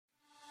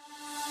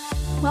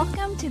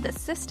Welcome to the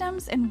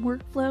Systems and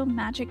Workflow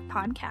Magic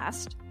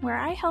podcast, where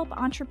I help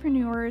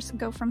entrepreneurs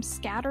go from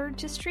scattered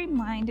to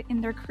streamlined in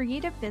their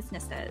creative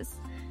businesses.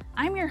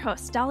 I'm your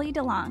host, Dolly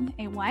DeLong,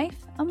 a wife,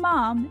 a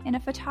mom, and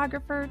a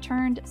photographer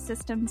turned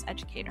systems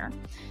educator.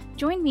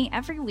 Join me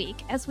every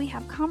week as we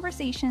have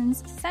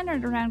conversations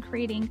centered around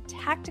creating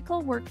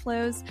tactical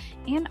workflows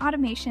and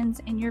automations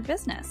in your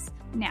business.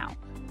 Now,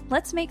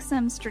 let's make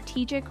some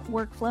strategic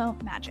workflow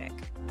magic.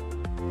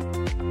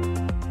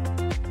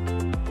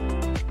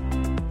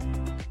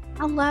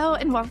 Hello,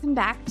 and welcome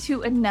back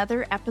to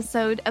another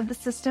episode of the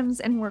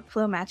Systems and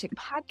Workflow Magic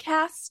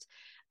podcast.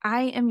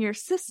 I am your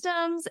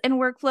systems and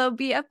workflow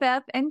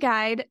BFF and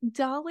guide,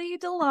 Dolly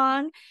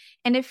DeLong.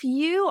 And if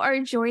you are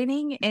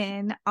joining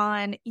in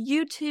on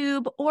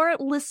YouTube or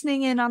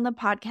listening in on the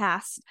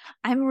podcast,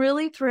 I'm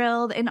really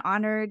thrilled and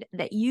honored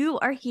that you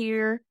are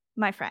here,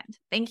 my friend.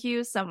 Thank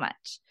you so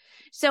much.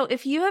 So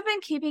if you have been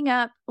keeping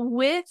up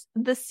with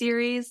the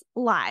series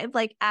live,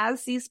 like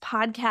as these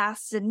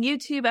podcasts and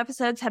YouTube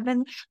episodes have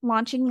been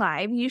launching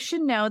live, you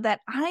should know that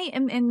I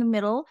am in the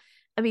middle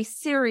of a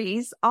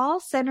series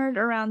all centered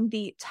around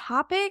the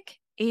topic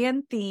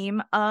and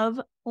theme of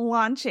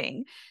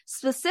launching,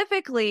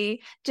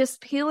 specifically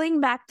just peeling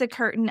back the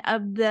curtain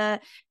of the,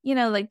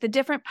 the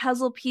different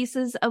puzzle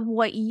pieces of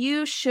what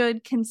you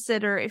should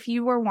consider if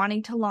you were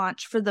wanting to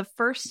launch for the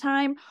first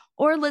time.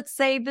 Or let's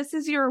say this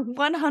is your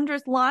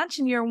 100th launch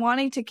and you're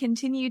wanting to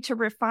continue to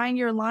refine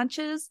your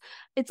launches.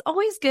 It's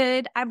always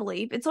good, I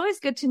believe, it's always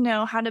good to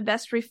know how to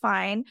best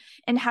refine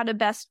and how to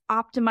best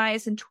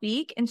optimize and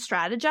tweak and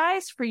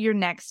strategize for your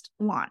next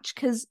launch.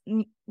 Because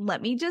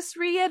let me just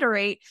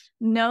reiterate,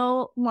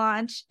 no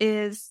launch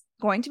is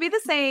going to be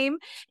the same,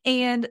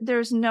 and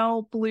there's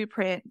no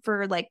blueprint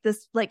for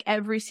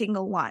every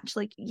single launch.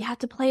 Like, you have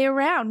to play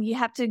around. You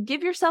have to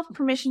give yourself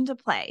permission to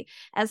play,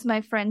 as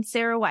my friend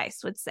Sarah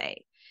Weiss would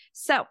say.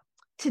 So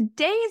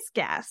today's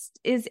guest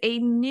is a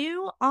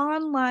new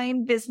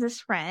online business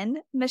friend,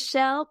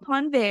 Michelle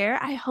Pontvert.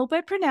 I hope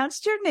I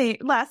pronounced your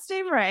last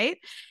name right.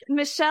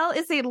 Michelle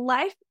is a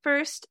life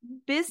first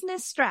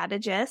business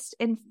strategist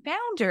and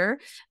founder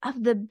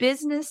of the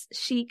Business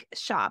Chic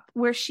Shop,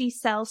 where she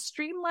sells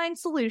streamlined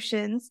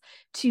solutions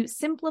to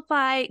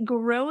simplify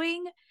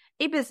growing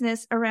a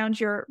business around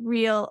your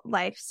real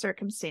life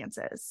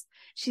circumstances.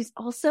 She's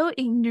also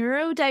a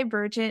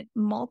neurodivergent,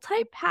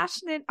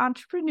 multi-passionate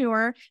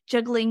entrepreneur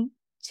juggling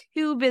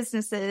 2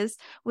 businesses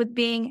with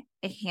being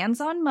a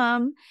hands-on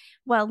mom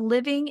while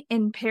living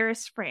in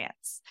Paris,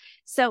 France.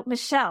 So,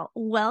 Michelle,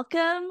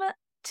 welcome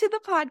to the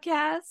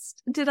podcast.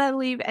 Did I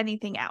leave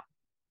anything out?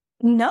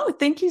 No,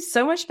 thank you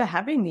so much for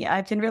having me.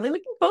 I've been really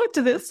looking forward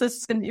to this. This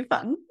is going to be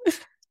fun.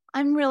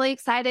 I'm really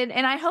excited,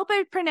 and I hope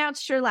I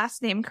pronounced your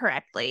last name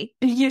correctly.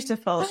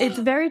 Beautiful. It's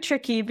very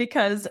tricky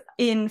because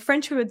in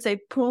French we would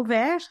say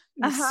Pontvert,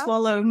 you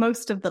swallow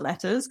most of the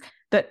letters,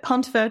 but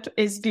Pontvert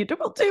is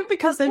beautiful too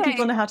because then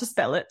people know how to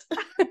spell it.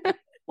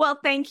 Well,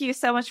 thank you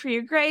so much for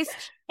your grace.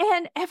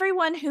 And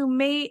everyone who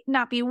may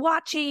not be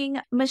watching,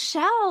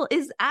 Michelle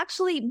is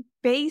actually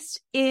based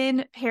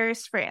in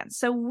Paris, France.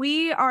 So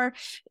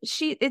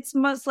it's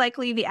most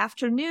likely the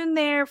afternoon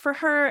there for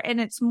her,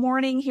 and it's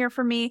morning here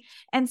for me.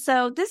 And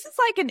so this is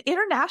like an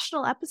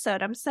international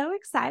episode. I'm so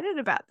excited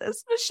about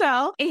this,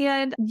 Michelle.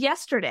 And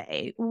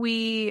yesterday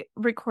we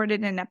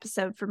recorded an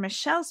episode for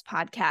Michelle's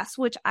podcast,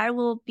 which I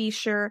will be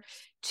sure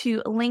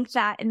to link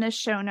that in the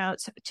show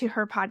notes to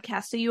her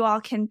podcast so you all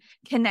can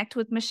connect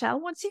with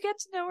Michelle. Once you get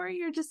to know her,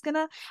 you're just going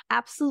to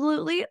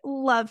absolutely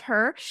love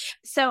her.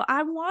 So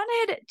I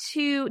wanted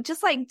to just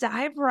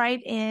dive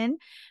right in.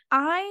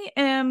 I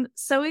am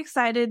so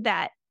excited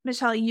that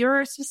Michelle,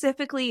 you're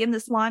specifically in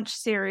this launch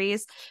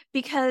series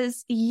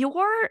because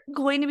you're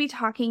going to be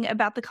talking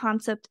about the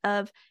concept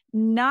of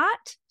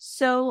not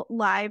so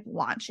live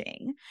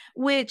launching,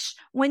 which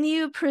when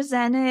you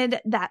presented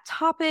that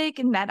topic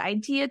and that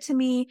idea to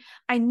me,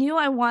 I knew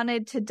I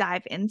wanted to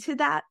dive into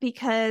that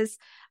because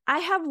I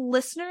have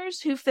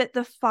listeners who fit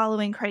the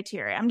following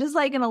criteria. I'm just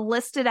going to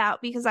list it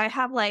out because I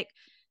have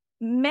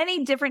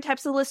many different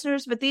types of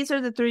listeners, but these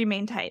are the 3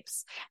 main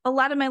types. A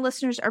lot of my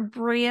listeners are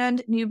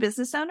brand new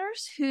business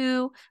owners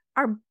who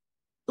are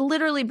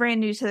literally brand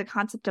new to the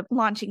concept of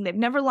launching. They've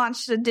never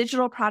launched a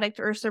digital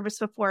product or a service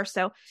before,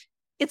 so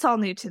it's all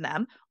new to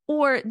them.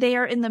 Or they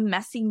are in the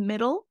messy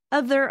middle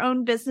of their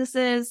own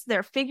businesses.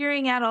 They're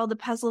figuring out all the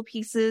puzzle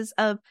pieces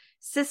of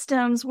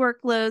systems,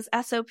 workflows,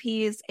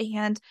 SOPs,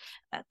 and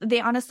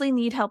they honestly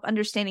need help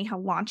understanding how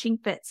launching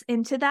fits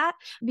into that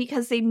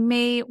because they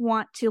may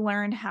want to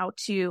learn how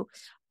to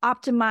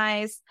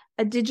optimize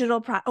a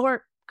digital product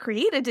or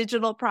create a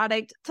digital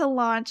product to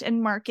launch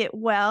and market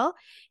well.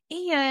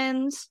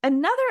 And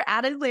another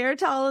added layer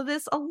to all of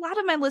this, a lot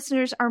of my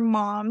listeners are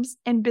moms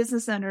and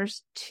business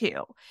owners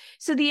too.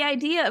 So the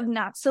idea of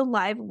not so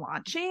live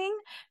launching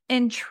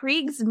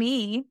intrigues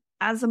me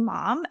as a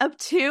mom of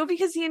two,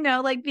 because, you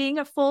know, like being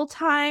a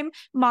full-time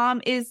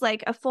mom is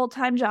like a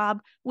full-time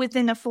job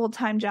within a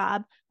full-time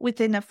job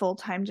within a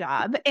full-time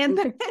job. And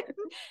then,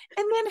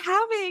 and then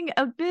having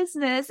a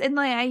business, and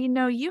like, I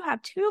know you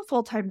have two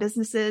full-time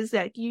businesses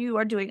that you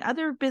are doing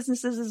other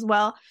businesses as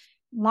well,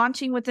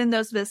 launching within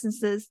those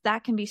businesses,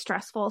 that can be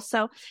stressful.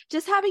 So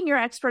just having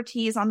your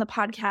expertise on the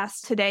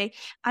podcast today,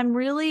 I'm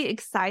really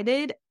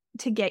excited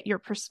to get your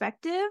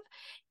perspective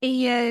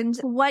and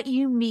what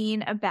you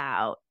mean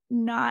about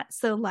not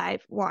so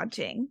live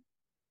launching.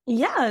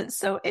 Yeah,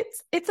 so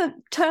it's a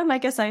term I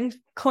guess I've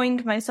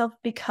coined myself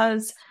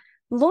because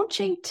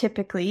launching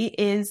typically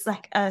is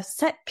like a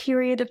set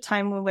period of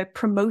time where we're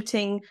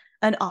promoting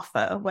an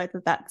offer,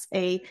 whether that's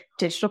a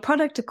digital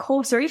product, a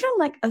course, or even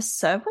like a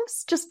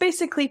service, just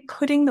basically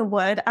putting the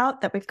word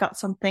out that we've got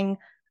something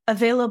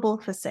available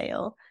for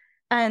sale.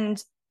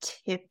 And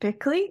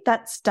typically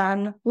that's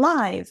done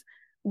live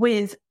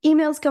with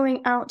emails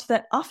going out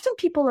that often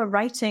people are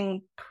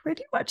writing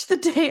pretty much the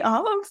day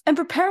of and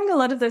preparing a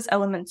lot of those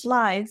elements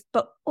live,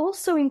 but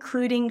also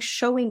including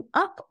showing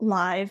up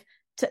live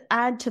to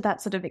add to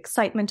that sort of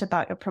excitement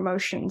about your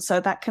promotion. So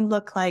that can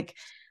look like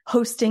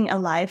hosting a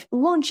live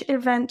launch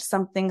event,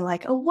 something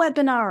like a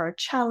webinar or a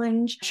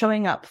challenge,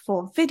 showing up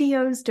for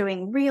videos,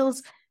 doing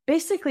reels,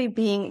 basically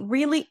being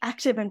really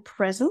active and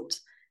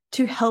present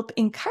to help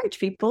encourage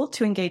people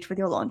to engage with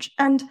your launch.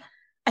 And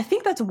I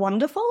think that's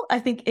wonderful. I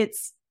think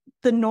it's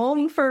the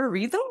norm for a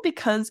reason,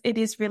 because it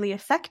is really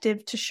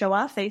effective to show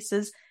our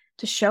faces,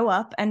 to show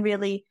up and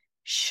really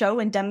show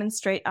and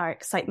demonstrate our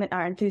excitement,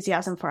 our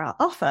enthusiasm for our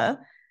offer.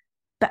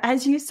 But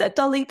as you said,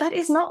 Dolly, that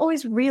is not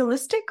always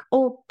realistic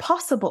or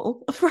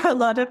possible for a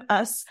lot of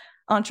us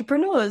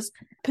entrepreneurs,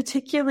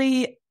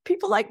 particularly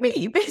people like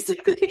me,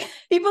 basically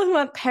people who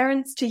are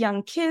parents to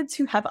young kids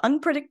who have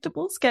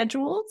unpredictable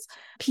schedules,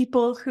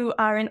 people who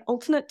are in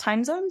alternate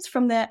time zones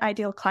from their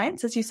ideal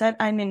clients. As you said,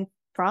 I'm in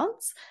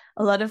France.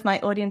 A lot of my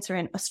audience are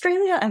in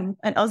Australia. I'm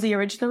an Aussie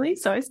originally,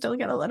 so I still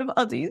get a lot of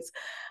Aussies,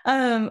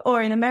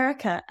 or in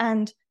America.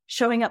 And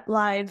showing up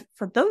live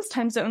for those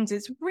time zones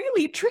is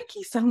really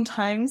tricky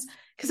sometimes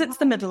because it's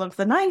the middle of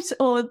the night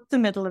or the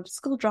middle of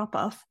school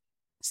drop-off.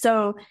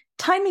 So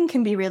timing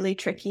can be really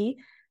tricky.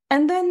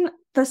 And then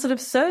the sort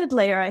of third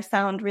layer I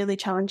found really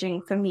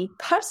challenging for me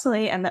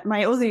personally, and that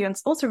my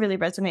audience also really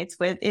resonates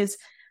with, is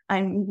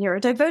I'm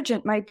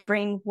neurodivergent. My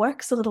brain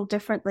works a little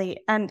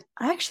differently, and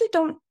I actually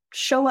don't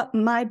show up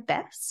my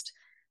best,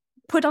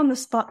 put on the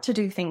spot to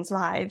do things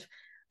live.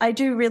 I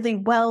do really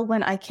well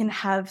when I can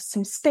have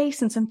some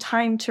space and some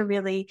time to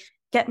really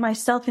get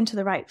myself into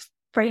the right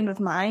frame of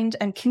mind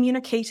and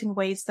communicate in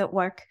ways that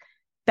work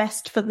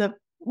best for the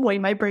way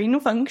my brain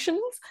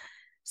functions.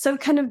 So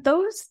kind of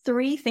those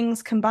three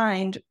things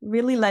combined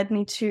really led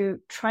me to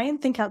try and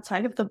think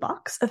outside of the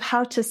box of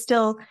how to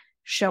still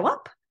show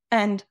up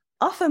and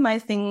offer my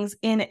things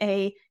in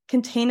a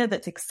container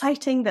that's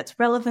exciting, that's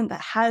relevant,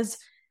 that has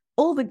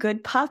all the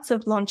good parts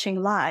of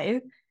launching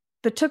live,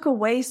 but took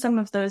away some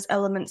of those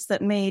elements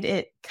that made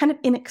it kind of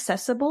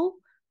inaccessible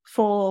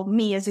for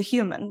me as a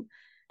human.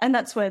 And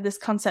that's where this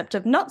concept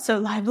of not so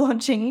live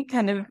launching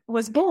kind of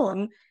was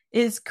born,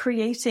 is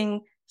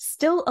creating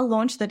still a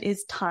launch that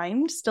is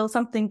timed, still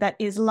something that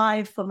is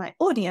live for my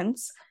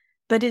audience,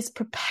 but is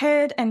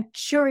prepared and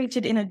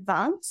curated in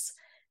advance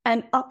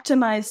and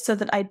optimized so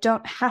that I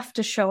don't have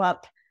to show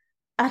up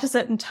at a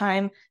certain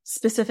time,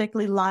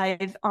 specifically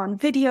live on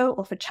video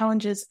or for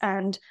challenges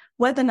and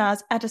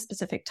webinars at a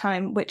specific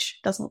time, which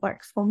doesn't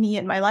work for me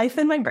and my life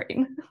and my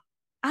brain.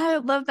 I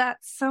love that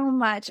so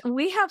much.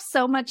 We have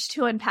so much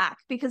to unpack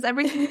because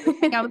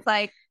everything I was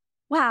like,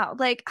 wow,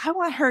 like I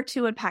want her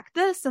to unpack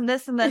this and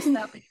this and this.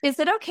 So is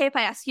it okay if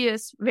I ask you a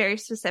very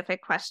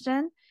specific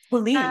question?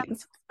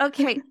 Please.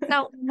 Okay.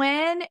 So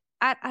when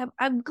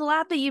I'm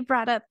glad that you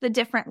brought up the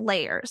different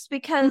layers,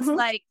 because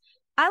like,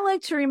 I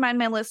like to remind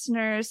my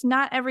listeners,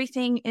 not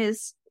everything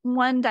is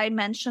one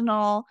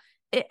dimensional.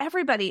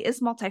 Everybody is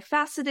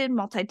multifaceted,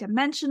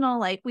 multidimensional.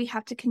 Like we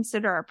have to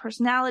consider our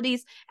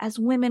personalities. As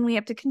women, we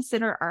have to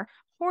consider our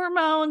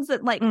hormones.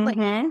 That like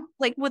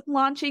with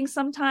launching,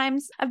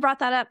 sometimes I've brought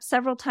that up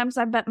several times.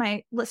 I bet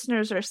my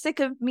listeners are sick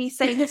of me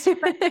saying this,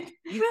 but you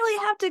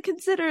really have to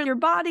consider your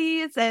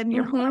bodies and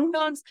your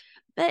hormones.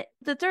 But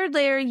the third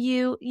layer,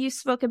 you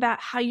spoke about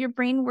how your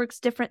brain works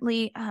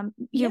differently.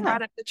 You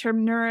brought up the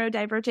term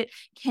neurodivergent.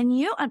 Can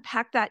you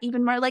unpack that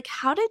even more? Like,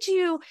 how did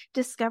you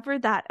discover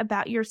that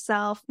about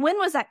yourself? When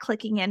was that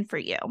clicking in for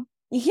you?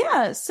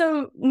 Yeah,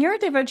 so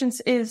neurodivergence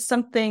is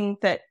something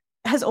that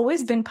has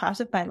always been part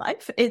of my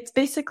life. It's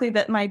basically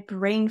that my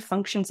brain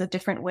functions a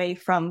different way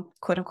from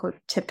quote unquote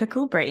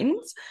typical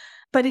brains.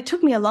 But it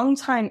took me a long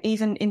time,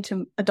 even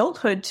into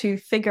adulthood, to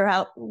figure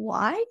out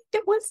why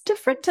it was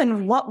different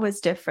and what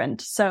was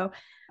different. So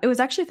it was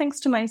actually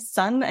thanks to my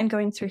son and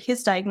going through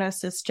his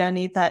diagnosis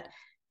journey that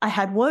I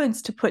had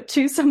words to put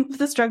to some of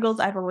the struggles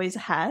I've always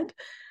had.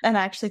 And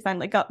I actually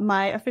finally got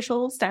my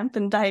official stamp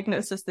and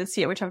diagnosis this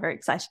year, which I'm very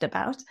excited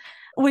about,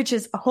 which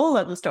is a whole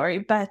other story.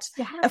 But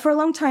for a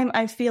long time,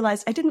 I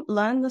realized I didn't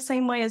learn the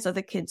same way as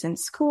other kids in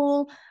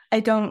school.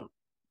 I don't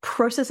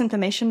process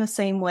information the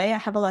same way. I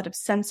have a lot of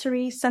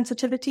sensory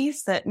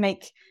sensitivities that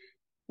make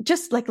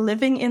just like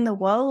living in the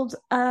world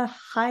a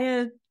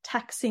higher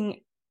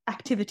taxing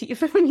activity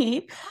for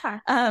me.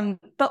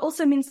 But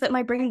also means that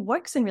my brain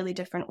works in really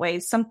different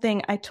ways.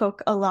 Something I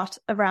talk a lot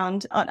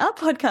around on our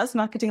podcast,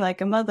 Marketing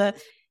Like a Mother,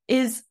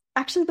 is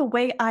actually the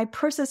way I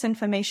process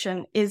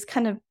information is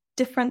kind of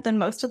different than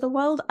most of the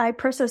world. I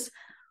process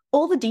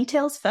all the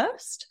details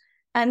first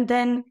and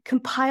then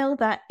compile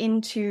that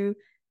into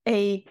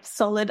a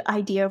solid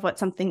idea of what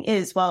something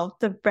is, while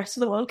the rest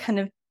of the world kind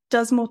of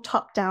does more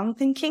top-down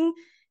thinking.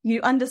 You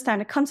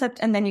understand a concept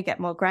and then you get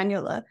more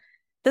granular.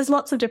 There's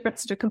lots of different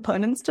sort of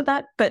components to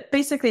that, but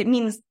basically it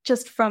means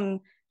just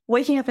from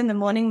waking up in the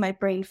morning, my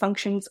brain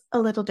functions a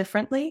little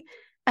differently.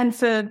 And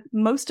for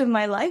most of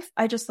my life,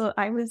 I just thought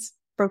I was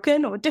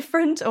broken or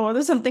different or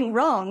there's something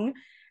wrong.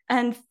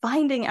 And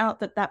finding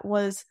out that that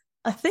was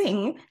a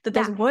thing, that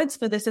there's words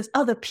for this, there's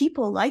other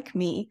people like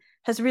me,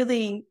 has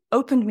really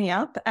opened me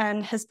up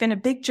and has been a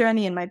big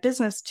journey in my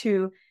business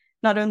to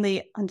not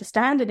only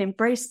understand and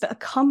embrace, but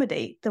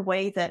accommodate the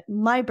way that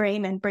my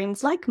brain and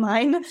brains like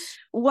mine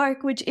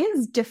work, which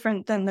is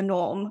different than the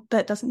norm,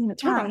 but doesn't mean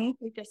it's wrong.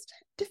 We're just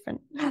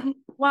different.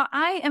 Well,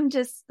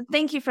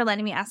 thank you for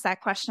letting me ask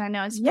that question. I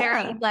know it's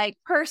very like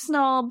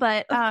personal,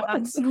 but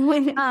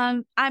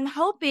I'm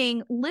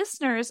hoping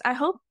listeners, I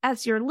hope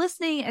as you're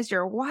listening, as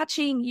you're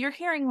watching, you're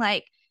hearing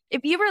like,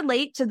 if you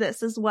relate to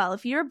this as well,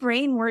 if your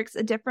brain works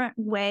a different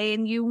way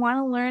and you want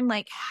to learn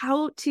like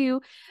how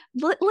to,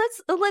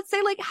 let's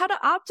say like how to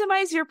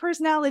optimize your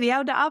personality,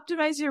 how to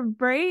optimize your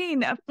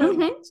brain.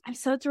 I'm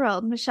so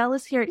thrilled. Michelle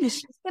is here.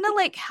 She's going to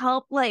like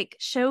help like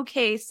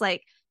showcase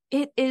like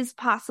it is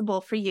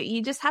possible for you.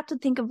 You just have to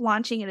think of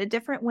launching it a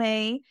different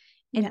way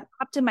and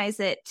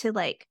optimize it to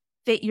like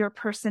fit your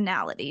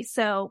personality.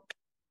 So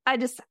I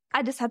just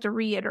have to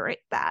reiterate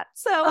that.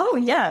 So,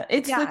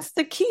 it's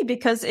the key,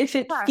 because if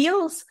it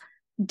feels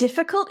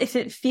difficult, if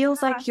it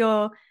feels like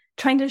you're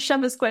trying to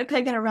shove a square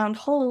peg in a round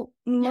hole,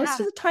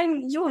 most of the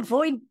time you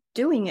avoid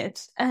doing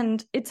it.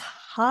 And it's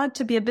hard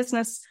to be a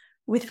business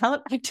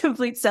without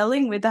actively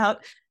selling,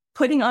 without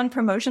putting on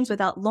promotions,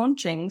 without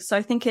launching. So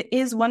I think it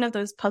is one of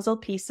those puzzle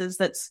pieces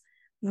that's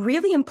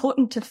really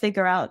important to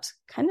figure out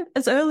kind of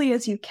as early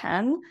as you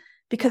can,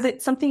 because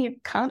it's something you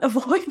can't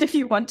avoid if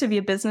you want to be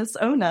a business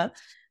owner.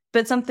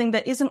 But something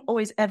that isn't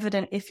always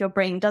evident if your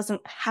brain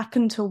doesn't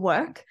happen to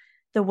work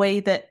the way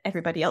that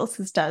everybody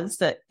else's does.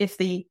 That if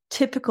the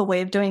typical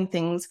way of doing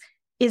things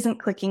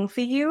isn't clicking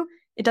for you,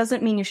 it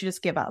doesn't mean you should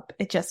just give up.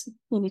 It just,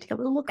 you need to get a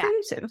little more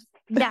creative.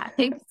 Yeah,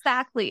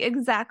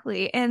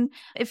 exactly. And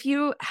if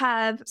you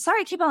have,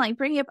 sorry, I keep on like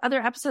bringing up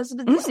other episodes,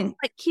 but this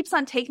like keeps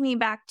on taking me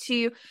back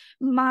to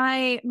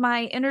my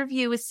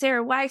interview with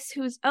Sarah Weiss,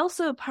 who's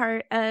also a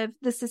part of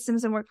the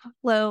Systems and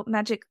Workflow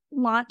Magic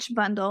Launch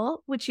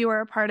Bundle, which you are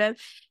a part of.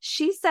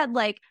 She said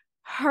like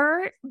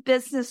her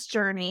business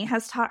journey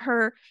has taught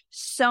her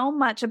so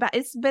much about,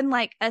 it's been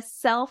like a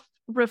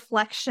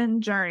self-reflection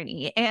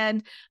journey,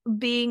 and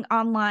being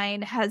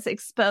online has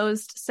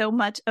exposed so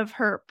much of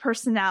her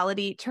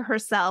personality to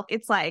herself.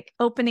 It's like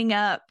opening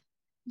up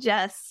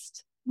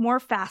just more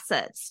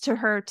facets to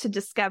her to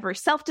discover,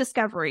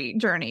 self-discovery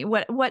journey,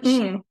 what she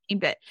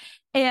named it.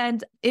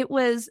 And it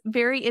was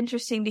very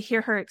interesting to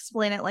hear her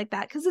explain it like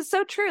that, because it's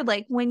so true.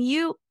 Like when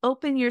you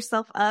open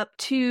yourself up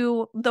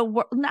to the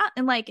world, not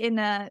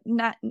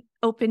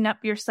open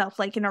up yourself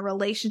like in a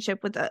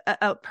relationship with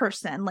a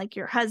person, like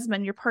your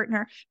husband, your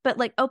partner, but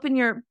like open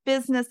your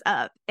business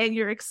up and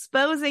you're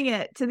exposing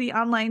it to the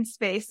online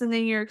space. And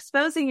then you're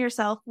exposing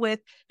yourself with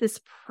this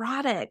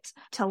product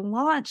to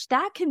launch.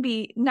 That can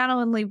be not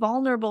only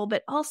vulnerable,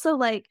 but also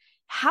like,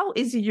 how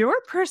is your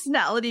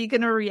personality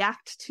going to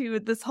react to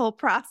this whole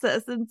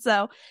process? And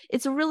so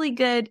it's really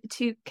good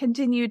to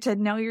continue to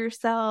know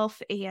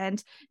yourself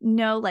and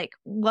know like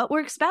what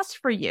works best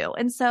for you.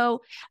 And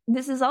so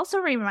this is also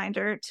a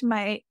reminder to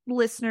my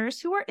listeners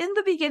who are in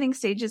the beginning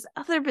stages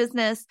of their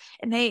business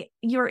and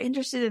you're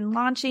interested in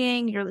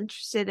launching, you're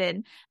interested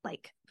in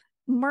like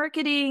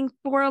marketing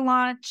for a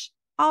launch,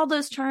 all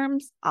those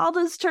terms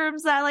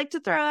that I like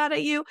to throw out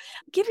at you.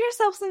 Give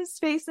yourself some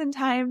space and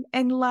time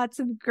and lots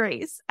of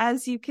grace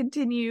as you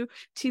continue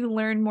to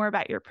learn more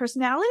about your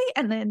personality,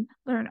 and then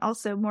learn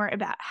also more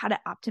about how to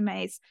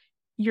optimize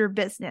your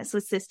business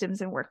with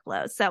systems and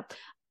workflows. So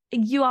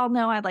you all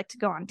know I like to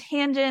go on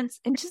tangents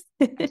and just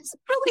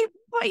really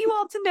want you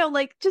all to know,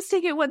 like, just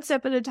take it one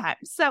step at a time.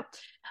 So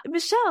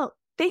Michelle,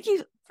 thank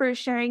you for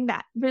sharing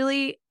that.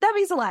 Really, that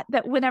means a lot,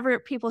 that whenever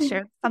people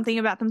share something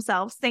about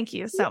themselves, thank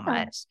you so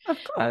much. Of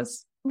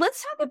course.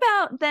 Let's talk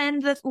about then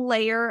the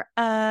layer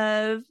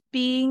of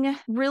being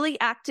really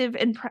active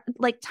and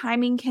like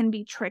timing can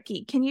be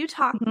tricky. Can you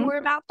talk more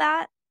about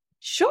that?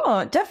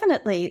 Sure,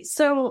 definitely.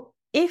 So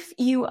if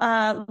you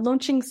are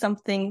launching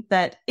something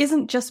that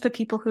isn't just for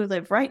people who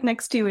live right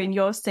next to you in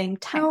your same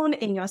town,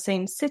 in your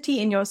same city,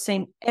 in your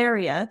same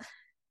area,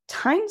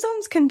 time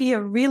zones can be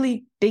a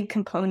really big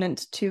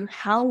component to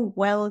how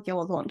well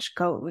your launch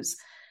goes,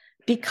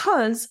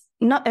 because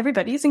not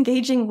everybody is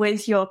engaging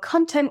with your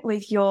content,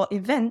 with your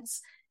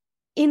events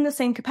in the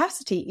same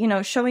capacity.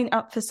 Showing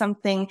up for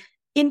something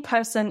in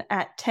person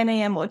at 10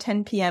 a.m. or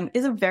 10 p.m.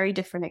 is a very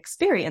different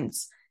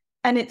experience.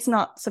 And it's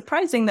not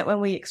surprising that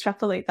when we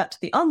extrapolate that to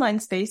the online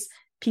space,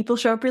 people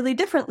show up really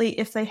differently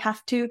if they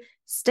have to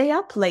stay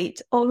up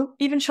late or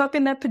even show up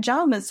in their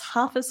pajamas,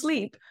 half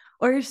asleep,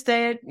 or if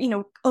they're,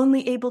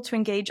 only able to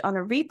engage on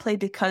a replay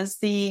because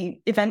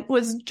the event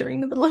was during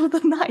the middle of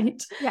the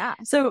night. Yeah.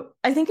 So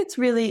I think it's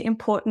really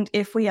important,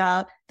 if we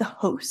are the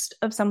host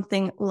of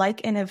something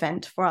like an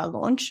event for our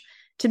launch,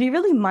 to be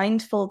really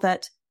mindful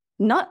that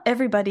not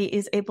everybody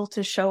is able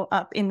to show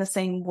up in the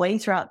same way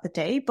throughout the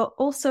day, but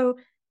also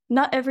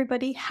not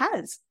everybody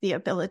has the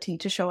ability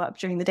to show up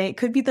during the day. It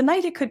could be the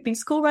night, it could be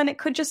school run, it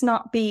could just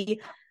not be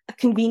a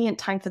convenient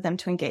time for them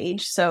to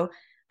engage. So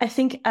I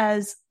think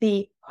as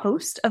the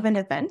host of an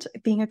event,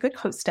 being a good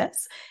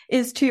hostess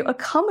is to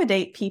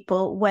accommodate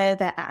people where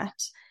they're at.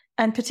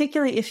 And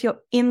particularly if you're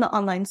in the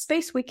online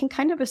space, we can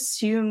kind of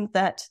assume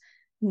that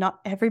not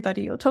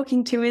everybody you're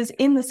talking to is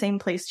in the same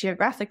place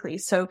geographically.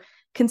 So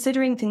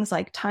considering things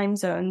like time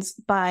zones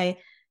by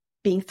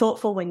being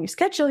thoughtful when you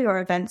schedule your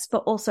events,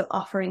 but also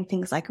offering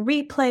things like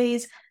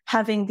replays,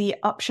 having the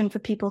option for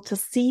people to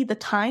see the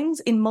times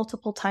in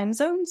multiple time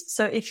zones.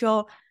 So if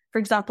you're, for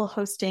example,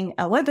 hosting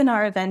a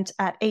webinar event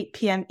at 8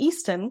 p.m.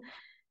 Eastern,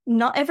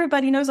 not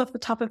everybody knows off the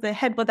top of their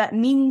head what that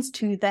means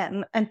to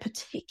them. And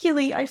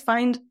particularly, I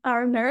find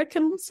our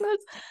American listeners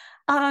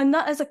are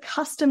not as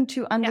accustomed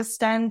to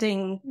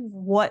understanding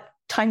what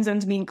time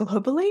zones mean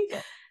globally.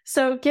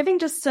 So giving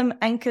just some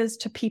anchors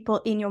to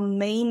people in your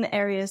main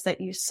areas that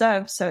you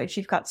serve. So if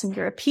you've got some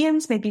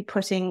Europeans, maybe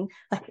putting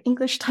like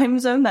English time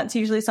zone, that's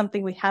usually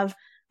something we have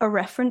a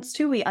reference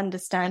to, we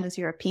understand as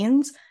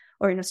Europeans.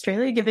 Or in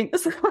Australia, giving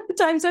us a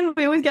time zone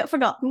we always get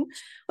forgotten.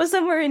 Or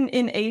somewhere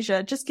in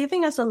Asia, just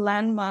giving us a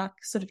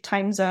landmark sort of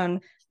time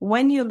zone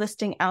when you're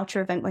listing out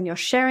your event, when you're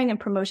sharing and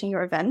promoting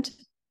your event,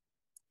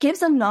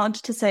 gives a nod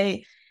to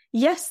say,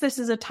 yes, this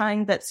is a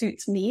time that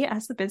suits me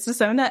as the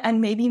business owner,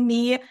 and maybe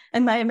me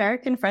and my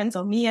American friends,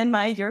 or me and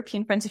my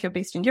European friends if you're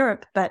based in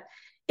Europe. But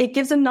it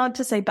gives a nod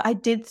to say, but I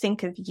did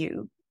think of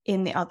you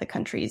in the other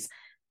countries.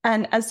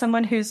 And as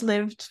someone who's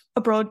lived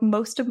abroad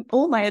most of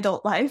all my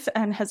adult life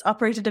and has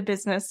operated a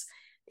business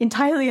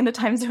entirely in a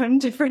time zone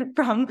different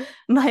from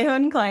my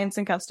own clients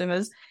and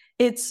customers,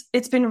 it's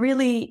been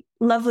really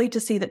lovely to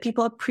see that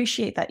people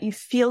appreciate that. You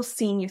feel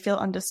seen, you feel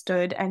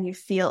understood, and you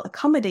feel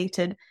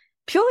accommodated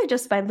purely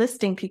just by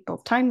listing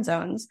people's time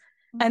zones.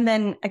 And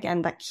then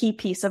again, that key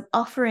piece of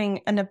offering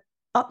an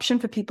option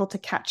for people to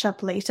catch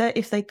up later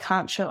if they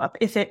can't show up,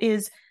 if it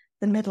is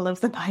the middle of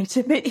the night,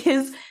 if it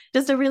is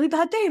just a really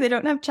bad day, they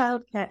don't have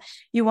childcare.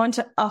 You want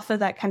to offer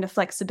that kind of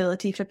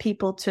flexibility for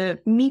people to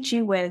meet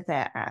you where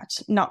they're at,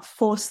 not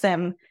force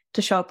them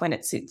to show up when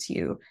it suits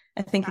you.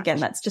 I think, again,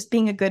 that's just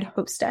being a good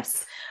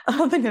hostess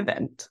of an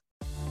event.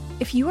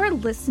 If you are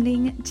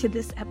listening to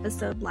this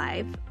episode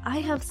live, I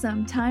have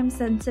some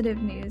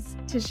time-sensitive news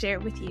to share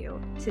with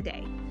you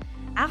today.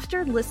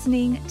 After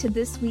listening to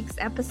this week's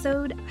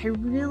episode, I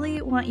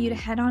really want you to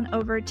head on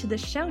over to the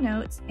show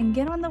notes and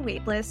get on the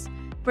waitlist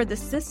for the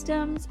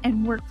Systems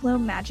and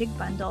Workflow Magic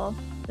Bundle,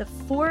 the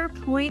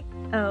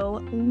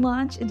 4.0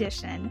 launch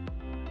edition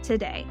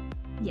today.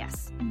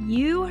 Yes,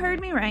 you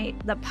heard me right.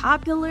 The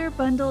popular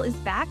bundle is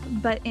back,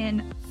 but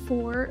in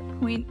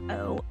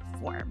 4.0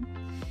 form.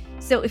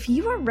 So if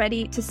you are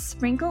ready to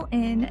sprinkle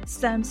in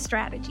some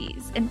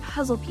strategies and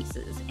puzzle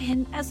pieces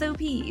and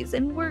SOPs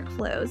and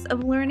workflows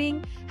of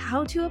learning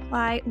how to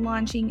apply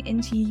launching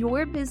into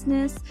your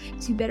business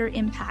to better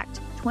impact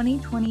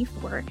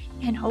 2024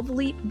 and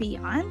hopefully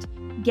beyond,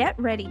 get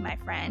ready, my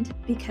friend,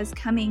 because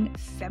coming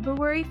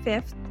February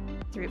 5th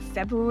through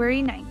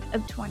February 9th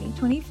of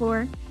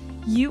 2024,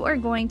 you are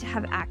going to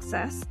have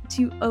access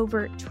to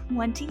over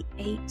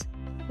 28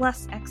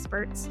 plus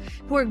experts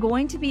who are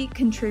going to be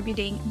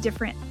contributing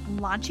different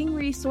launching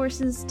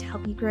resources to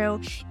help you grow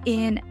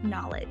in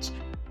knowledge,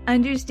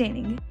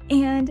 understanding,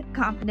 and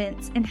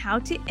confidence in how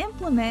to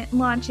implement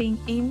launching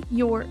in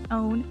your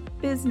own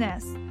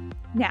business.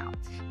 Now,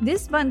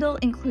 this bundle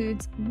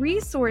includes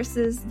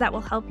resources that will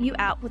help you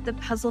out with the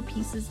puzzle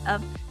pieces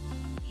of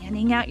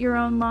planning out your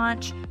own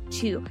launch,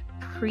 to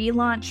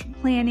pre-launch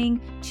planning,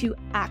 to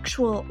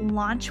actual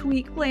launch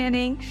week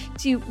planning,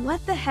 to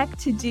what the heck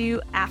to do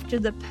after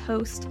the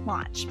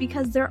post-launch,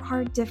 because there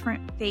are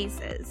different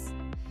phases.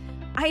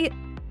 I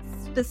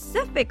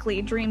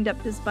specifically dreamed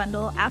up this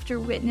bundle after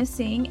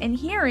witnessing and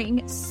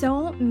hearing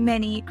so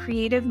many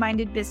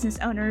creative-minded business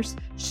owners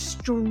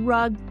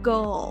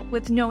struggle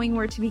with knowing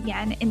where to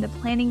begin in the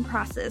planning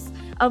process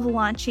of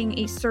launching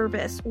a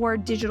service or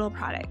digital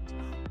product.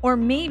 Or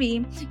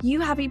maybe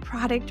you have a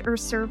product or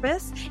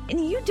service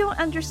and you don't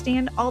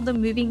understand all the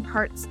moving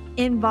parts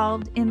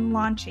involved in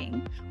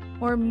launching.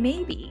 Or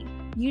maybe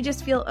you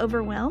just feel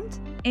overwhelmed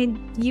and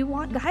you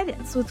want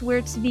guidance with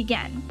where to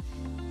begin.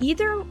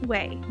 Either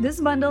way,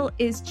 this bundle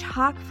is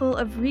chock full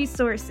of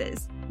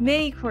resources,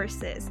 mini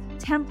courses,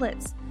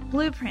 templates,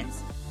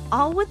 blueprints,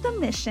 all with the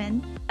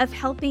mission of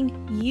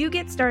helping you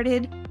get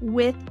started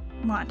with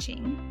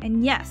launching.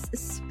 And yes,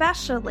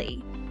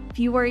 especially if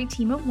you are a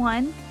team of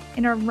one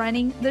and are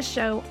running the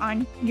show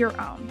on your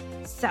own.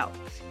 So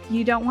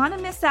you don't want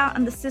to miss out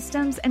on the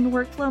Systems and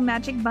Workflow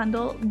Magic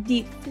Bundle,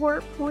 the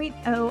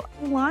 4.0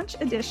 launch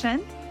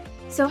edition.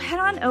 So head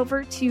on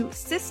over to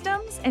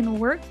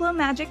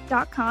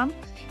systemsandworkflowmagic.com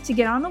to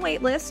get on the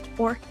wait list,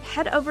 or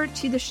head over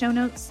to the show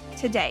notes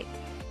today.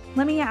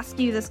 Let me ask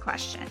you this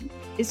question.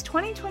 Is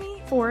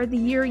 2024 the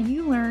year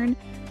you learn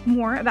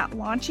more about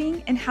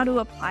launching and how to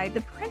apply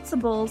the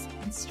principles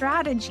and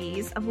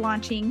strategies of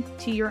launching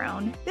to your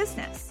own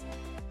business?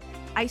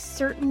 I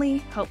certainly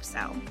hope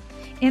so.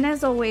 And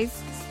as always,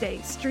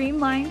 stay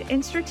streamlined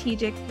and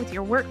strategic with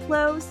your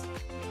workflows,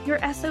 your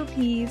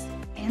SOPs,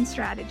 and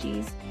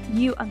strategies.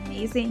 You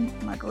amazing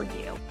Muggle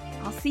you.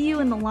 I'll see you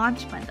in the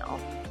launch bundle.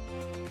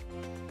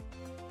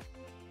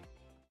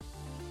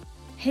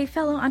 Hey,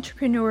 fellow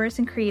entrepreneurs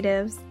and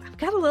creatives, I've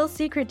got a little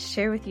secret to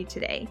share with you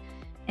today.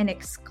 An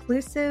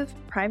exclusive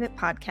private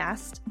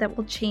podcast that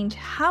will change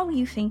how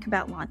you think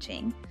about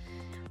launching.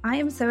 I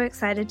am so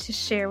excited to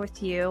share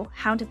with you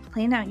how to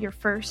plan out your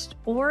first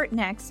or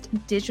next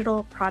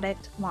digital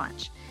product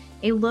launch.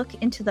 A look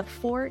into the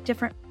 4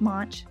 different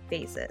launch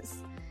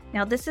phases.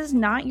 Now, this is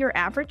not your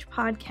average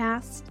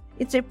podcast.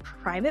 It's a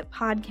private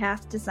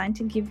podcast designed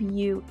to give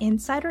you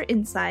insider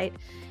insight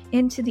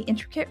into the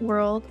intricate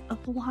world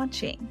of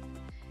launching.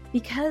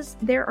 Because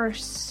there are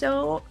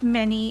so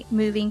many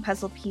moving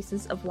puzzle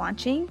pieces of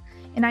launching,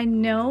 and I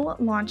know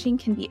launching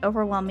can be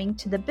overwhelming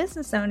to the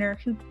business owner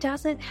who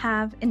doesn't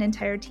have an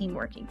entire team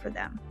working for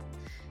them.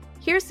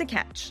 Here's the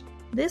catch.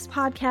 This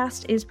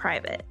podcast is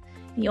private.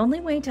 The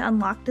only way to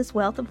unlock this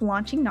wealth of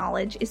launching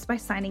knowledge is by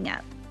signing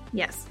up.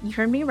 Yes, you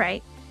heard me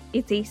right.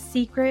 It's a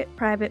secret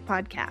private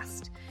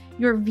podcast.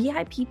 Your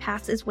VIP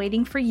pass is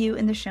waiting for you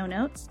in the show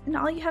notes, and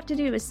all you have to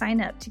do is sign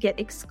up to get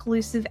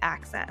exclusive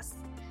access.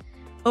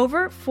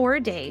 Over 4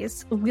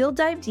 days, we'll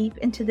dive deep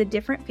into the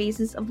different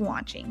phases of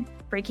launching,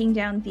 breaking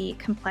down the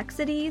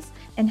complexities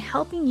and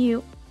helping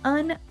you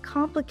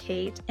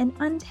uncomplicate and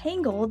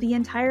untangle the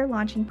entire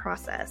launching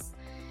process.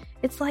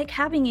 It's like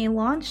having a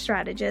launch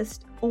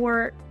strategist,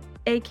 or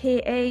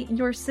AKA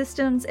your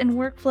systems and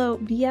workflow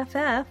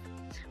BFF,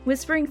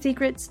 whispering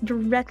secrets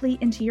directly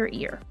into your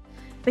ear.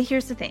 But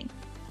here's the thing.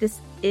 This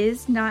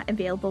is not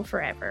available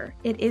forever.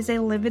 It is a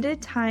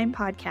limited time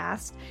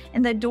podcast,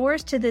 and the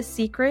doors to this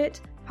secret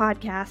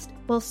podcast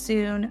will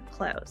soon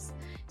close.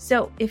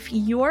 So if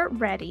you're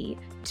ready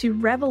to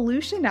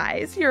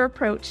revolutionize your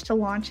approach to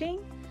launching,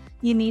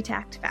 you need to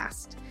act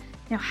fast.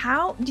 Now,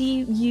 how do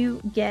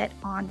you get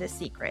on this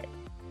secret?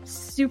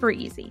 Super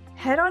easy.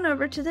 Head on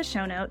over to the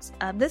show notes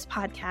of this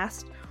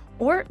podcast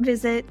or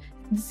visit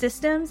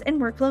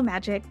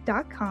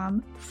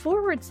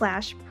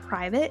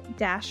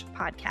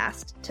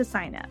systemsandworkflowmagic.com/private-podcast to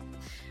sign up.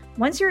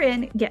 Once you're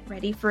in, get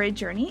ready for a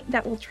journey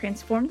that will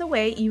transform the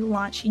way you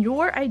launch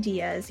your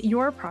ideas,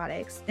 your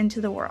products into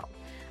the world.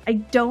 I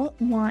don't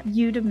want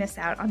you to miss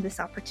out on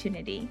this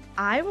opportunity.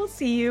 I will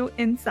see you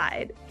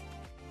inside.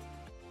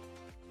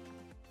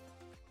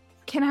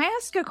 Can I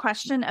ask a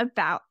question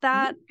about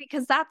that?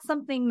 Because that's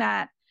something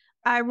that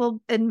I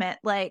will admit,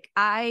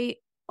 I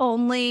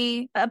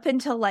only, up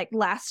until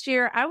last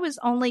year, I was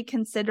only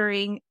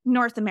considering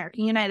North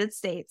America, United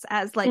States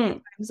as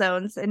time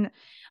zones. And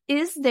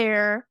is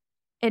there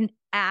an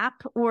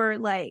app or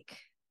a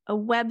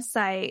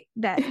website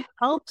that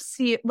helps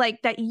you,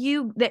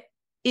 that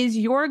is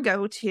your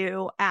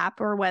go-to app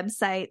or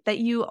website that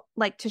you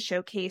like to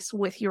showcase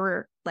with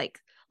your,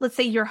 let's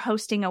say you're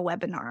hosting a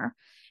webinar,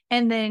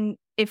 and then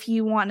if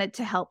you wanted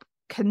to help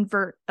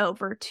convert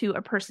over to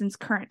a person's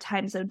current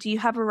time zone, do you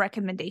have a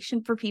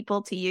recommendation for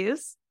people to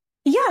use?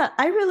 Yeah,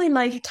 I really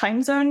like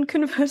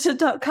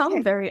timezoneconverter.com.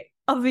 Okay. Very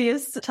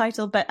obvious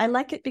title, but I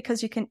like it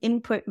because you can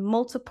input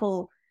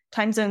multiple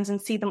time zones and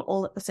see them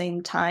all at the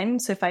same time.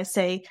 So if I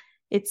say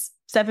it's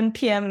 7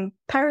 p.m.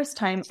 Paris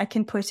time, I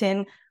can put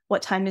in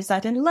what time is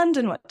that in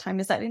London, what time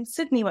is that in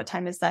Sydney, what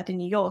time is that in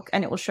New York,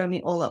 and it will show me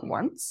all at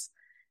once.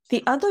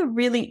 The other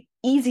really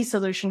easy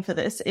solution for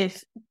this,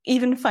 if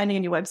even finding a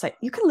new website,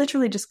 you can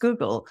literally just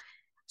Google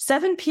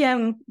 7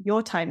 p.m.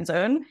 your time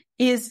zone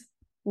is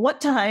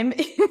what time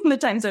in the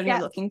time zone you're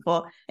looking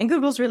for. And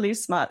Google's really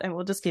smart and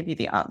will just give you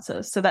the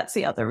answer. So that's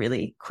the other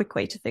really quick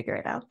way to figure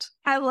it out.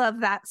 I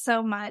love that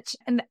so much.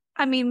 And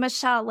I mean,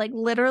 Michelle,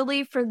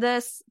 literally for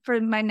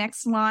my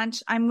next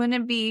launch, I'm going to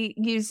be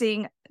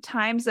using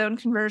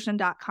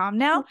timezoneconversion.com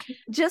now,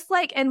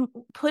 okay. And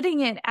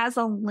putting it as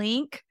a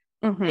link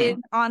on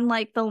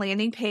the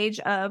landing page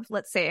of,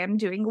 let's say I'm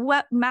doing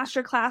a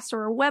masterclass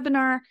or a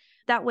webinar.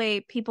 That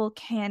way people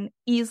can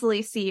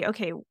easily see,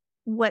 okay,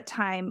 what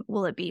time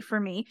will it be for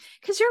me?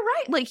 Because you're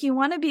right. You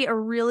want to be a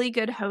really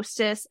good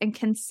hostess and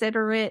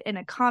considerate and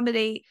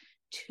accommodate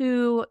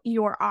to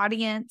your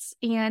audience,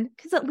 and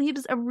because it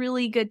leaves a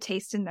really good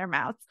taste in their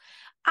mouth.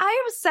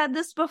 I have said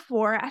this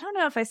before. I don't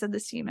know if I said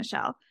this to you,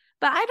 Michelle,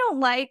 but I don't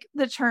like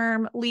the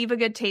term leave a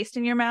good taste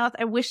in your mouth.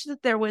 I wish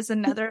that there was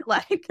another,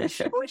 I wish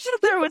that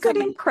there was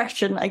an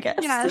impression, I guess.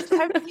 Yes,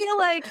 I feel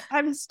like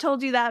I've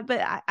told you that,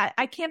 but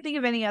I can't think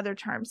of any other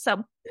term.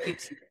 So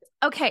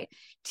Okay.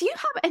 Do you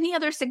have any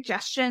other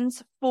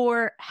suggestions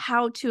for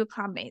how to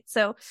accommodate?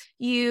 So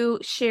you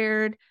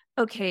shared,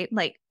 okay,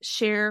 like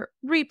share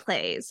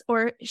replays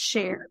or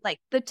share like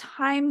the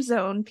time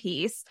zone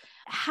piece.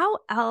 How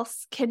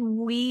else can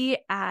we,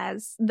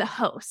 as the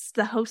host,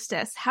 the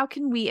hostess, how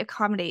can we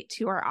accommodate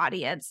to our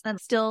audience and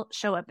still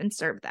show up and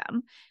serve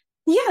them?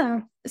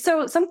 Yeah.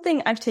 So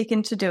something I've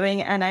taken to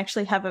doing, and I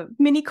actually have a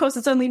mini course,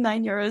 it's only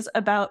 €9,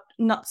 about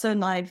not so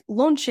live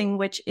launching,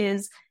 which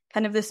is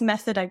kind of this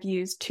method I've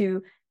used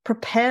to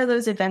prepare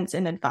those events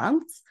in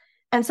advance.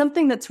 And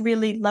something that's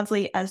really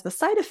lovely as the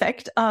side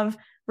effect of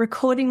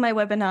recording my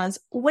webinars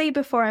way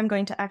before I'm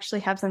going to actually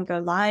have them go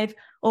live,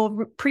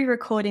 or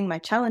pre-recording my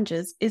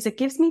challenges, is it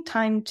gives me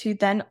time to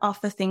then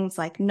offer things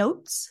like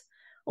notes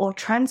or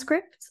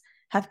transcripts,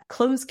 have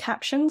closed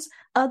captions,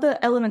 other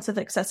elements of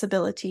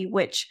accessibility,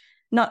 which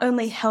not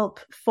only help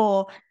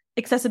for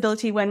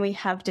accessibility when we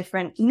have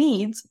different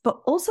needs, but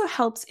also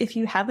helps if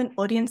you have an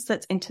audience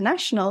that's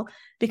international,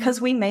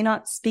 because we may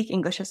not speak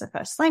English as a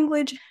first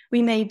language.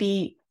 We may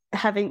be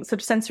having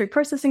sort of sensory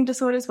processing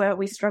disorders where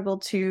we struggle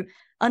to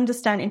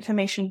understand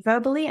information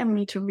verbally and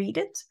we need to read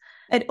it.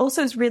 It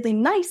also is really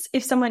nice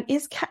if someone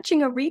is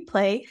catching a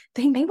replay,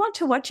 they may want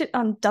to watch it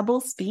on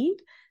double speed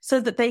so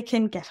that they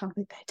can get on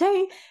with their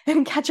day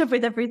and catch up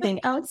with everything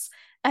else.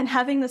 And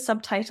having the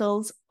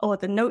subtitles or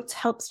the notes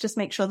helps just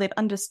make sure they've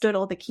understood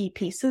all the key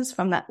pieces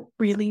from that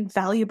really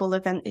valuable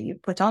event that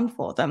you've put on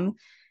for them.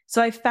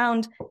 So I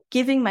found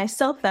giving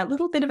myself that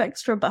little bit of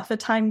extra buffer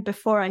time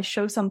before I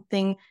show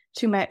something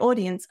to my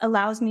audience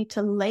allows me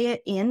to layer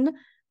in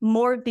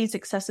more of these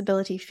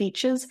accessibility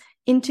features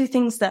into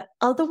things that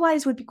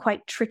otherwise would be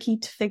quite tricky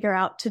to figure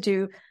out to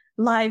do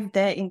live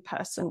there in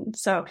person.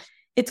 So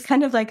it's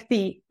kind of like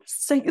the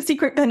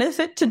secret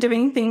benefit to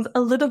doing things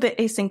a little bit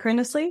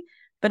asynchronously,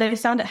 but I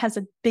found it has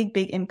a big,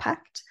 big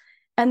impact.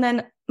 And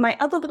then my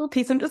other little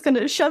piece I'm just going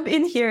to shove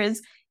in here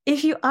is,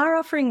 if you are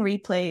offering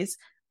replays,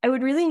 I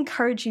would really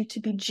encourage you to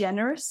be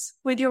generous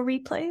with your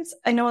replays.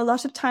 I know a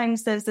lot of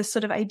times there's this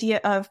sort of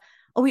idea of,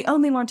 oh, we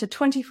only want a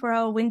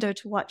 24-hour window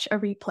to watch a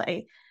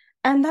replay.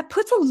 And that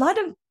puts a lot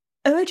of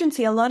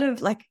urgency, a lot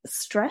of like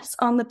stress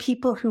on the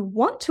people who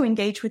want to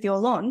engage with your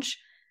launch,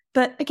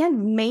 but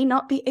again, may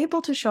not be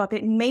able to show up.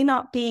 It may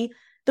not be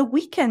the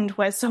weekend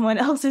where someone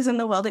else is in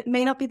the world. It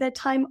may not be their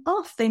time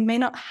off. They may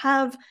not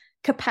have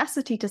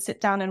capacity to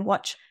sit down and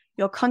watch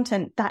your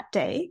content that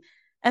day.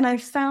 And I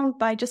found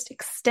by just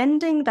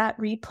extending that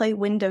replay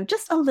window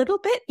just a little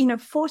bit,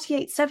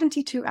 48,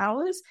 72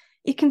 hours,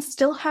 it can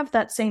still have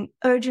that same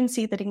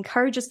urgency that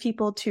encourages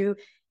people to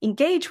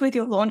engage with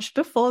your launch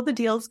before the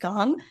deal's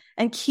gone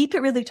and keep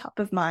it really top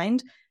of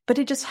mind. But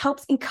it just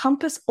helps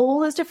encompass all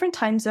those different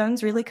time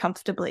zones really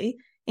comfortably,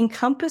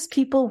 encompass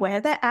people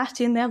where they're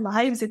at in their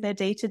lives, in their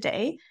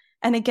day-to-day,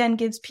 and again,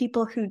 gives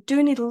people who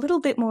do need a little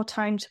bit more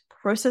time to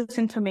process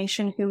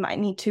information, who might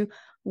need to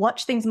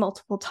watch things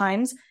multiple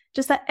times,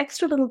 just that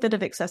extra little bit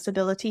of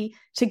accessibility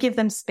to give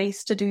them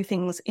space to do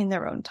things in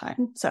their own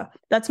time. So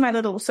that's my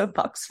little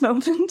soapbox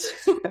moment.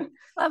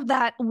 Love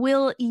that.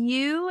 Will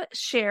you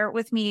share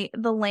with me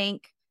the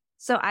link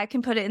so I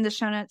can put it in the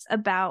show notes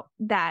about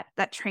that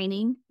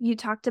training you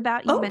talked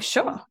about? You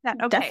sure. That.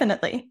 Okay.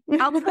 Definitely.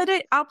 I'll put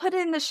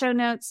it in the show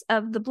notes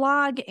of the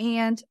blog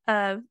and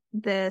of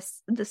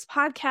this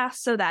podcast,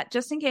 so that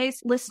just in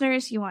case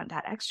listeners, you want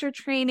that extra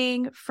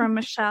training from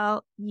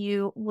Michelle,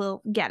 you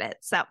will get it.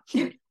 So,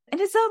 and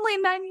it's only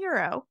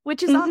 €9,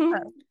 which is awesome.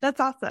 That's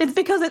awesome. It's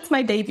because it's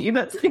my debut.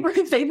 That's like my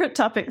favorite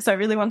topic. So I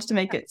really wanted to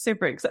make it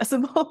super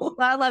accessible.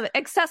 Well, I love it.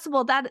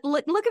 Accessible.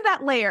 Look at that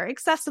layer.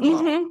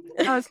 Accessible.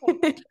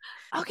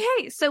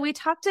 Okay. So we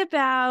talked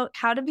about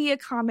how to be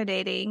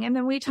accommodating, and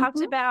then we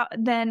talked about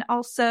then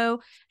also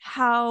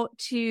how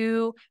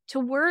to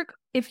work.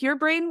 If your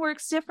brain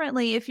works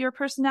differently, if your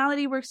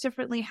personality works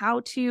differently,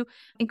 how to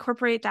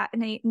incorporate that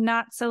in a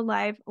not so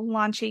live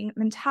launching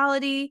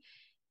mentality.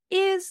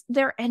 Is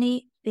there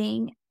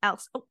anything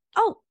else?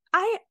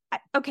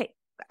 Okay.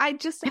 I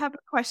just have a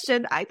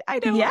question. I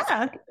know.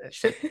 Yeah.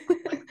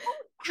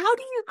 How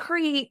do you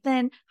create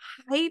then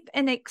hype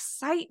and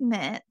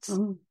excitement?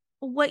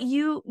 What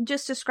you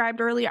just described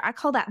earlier, I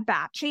call that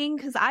batching,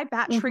 because I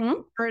batch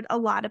record a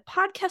lot of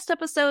podcast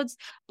episodes,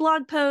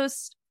 blog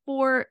posts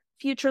for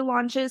future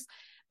launches.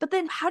 But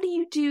then how do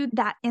you do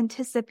that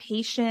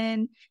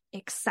anticipation,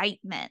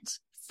 excitement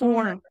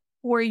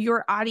for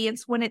your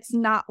audience when it's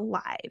not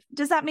live?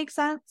 Does that make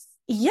sense?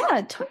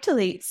 Yeah,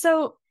 totally.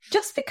 So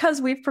just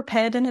because we've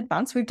prepared in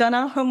advance, we've done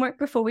our homework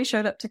before we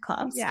showed up to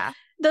class,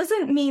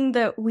 doesn't mean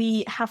that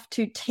we have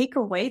to take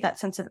away that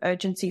sense of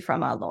urgency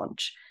from our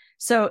launch.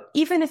 So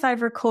even if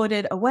I've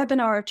recorded a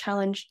webinar or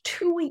challenge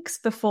 2 weeks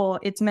before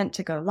it's meant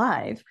to go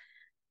live,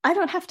 I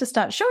don't have to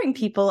start showing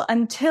people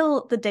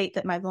until the date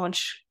that my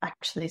launch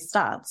actually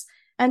starts.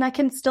 And I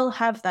can still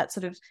have that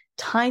sort of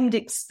timed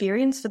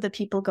experience for the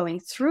people going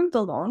through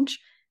the launch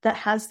that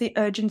has the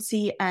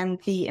urgency and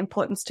the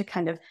importance to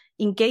kind of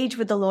engage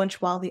with the launch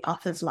while the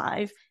offer's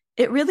live.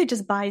 It really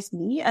just buys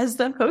me as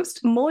the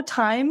host more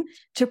time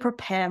to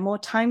prepare, more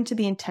time to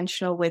be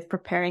intentional with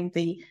preparing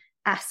the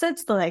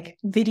assets, the like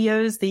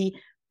videos, the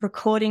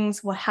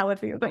recordings,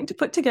 however you're going to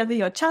put together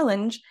your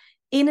challenge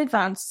in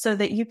advance so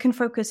that you can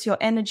focus your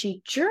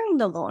energy during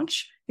the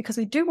launch, because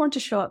we do want to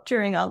show up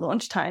during our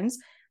launch times,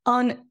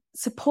 on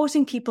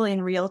supporting people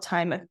in real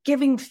time, of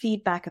giving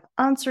feedback, of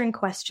answering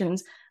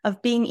questions, of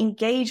being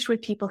engaged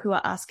with people who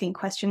are asking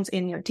questions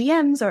in your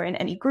DMs or in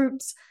any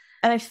groups.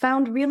 And I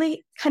found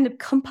really kind of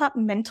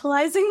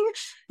compartmentalizing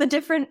the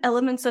different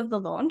elements of the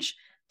launch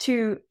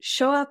to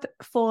show up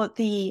for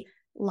the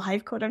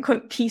live quote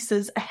unquote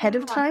pieces ahead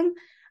of time.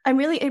 I'm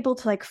really able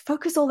to like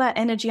focus all that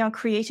energy on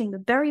creating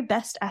the very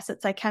best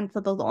assets I can for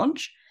the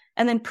launch,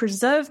 and then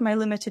preserve my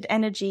limited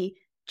energy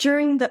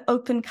during the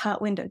open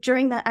cart window,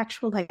 during that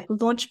actual like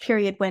launch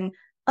period when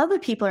other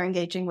people are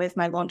engaging with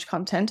my launch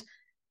content,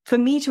 for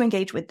me to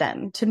engage with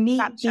them, to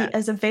me be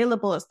as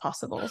available as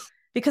possible,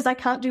 because I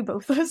can't do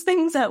both those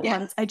things at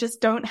once. I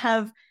just don't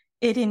have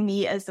it in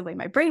me as the way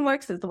my brain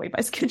works, as the way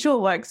my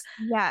schedule works.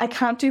 I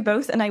can't do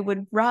both. And I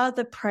would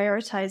rather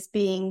prioritize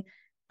being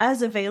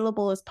as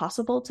available as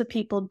possible to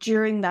people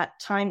during that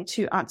time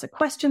to answer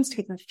questions, to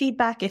give them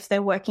feedback. If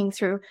they're working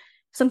through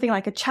something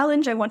like a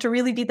challenge, I want to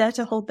really be there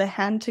to hold their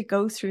hand to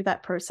go through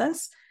that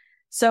process.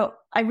 So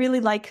I really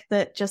like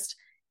that, just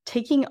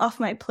taking off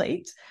my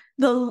plate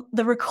the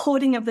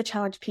recording of the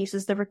challenge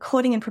pieces, the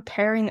recording and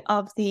preparing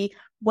of the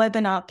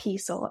webinar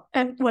piece, or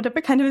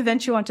whatever kind of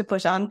event you want to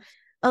put on,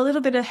 a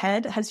little bit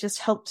ahead has just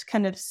helped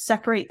kind of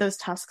separate those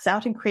tasks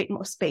out and create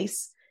more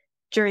space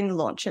during the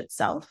launch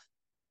itself.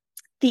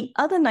 The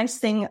other nice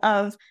thing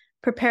of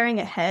preparing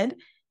ahead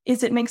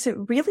is it makes it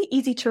really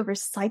easy to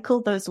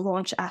recycle those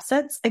launch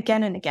assets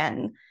again and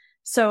again.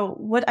 So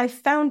what I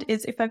found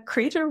is, if I've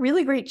created a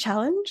really great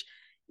challenge,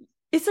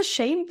 it's a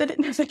shame that it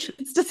never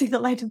gets to see the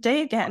light of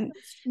day again.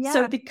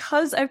 So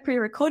because I've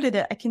pre-recorded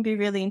it, I can be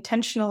really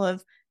intentional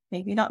of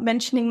maybe not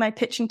mentioning my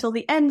pitch until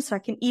the end, so I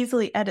can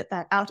easily edit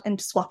that out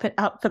and swap it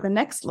out for the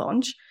next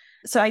launch.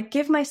 So I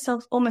give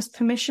myself almost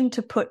permission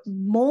to put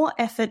more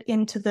effort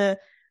into the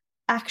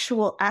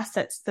actual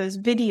assets, those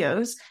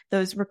videos,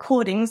 those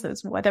recordings,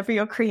 those whatever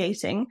you're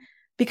creating,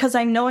 because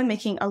I know I'm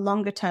making a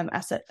longer term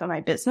asset for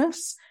my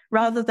business,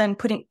 rather than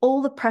putting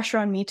all the pressure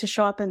on me to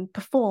show up and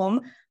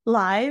perform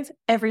live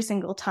every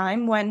single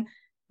time, when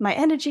my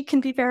energy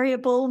can be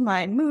variable,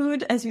 my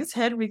mood, as you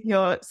said, with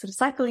your sort of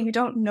cycling, you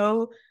don't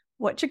know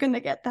what you're going to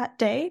get that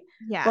day.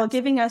 While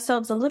giving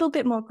ourselves a little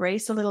bit more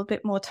grace, a little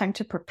bit more time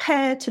to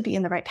prepare, to be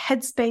in the right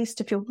headspace,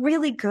 to feel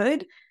really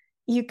good,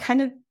 you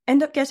kind of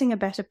end up getting a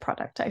better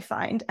product, I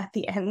find, at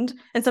the end,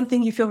 and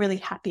something you feel really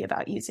happy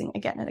about using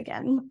again and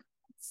again.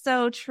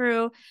 So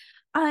true.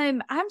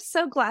 I'm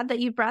so glad that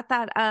you brought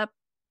that up,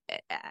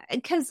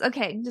 because,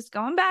 okay, just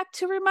going back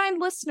to remind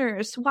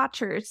listeners,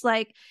 watchers,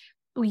 like,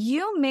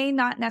 you may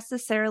not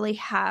necessarily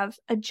have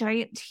a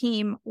giant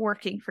team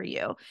working for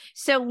you.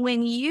 So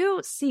when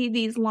you see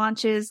these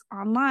launches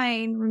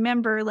online,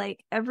 remember,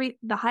 like,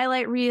 the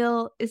highlight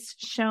reel is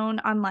shown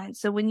online.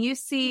 So when you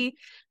see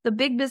the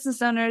big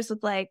business owners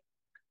with like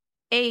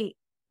 8,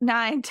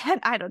 9, 10,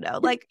 I don't know,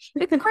 like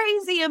a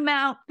crazy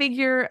amount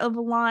figure of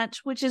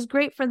launch, which is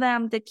great for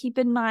them, to keep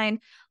in mind,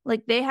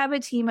 like, they have a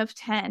team of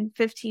 10,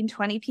 15,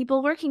 20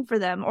 people working for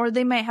them, or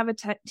they might have a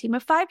team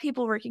of 5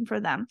 people working for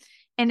them.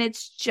 And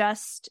it's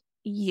just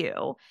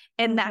you.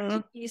 And that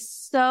can be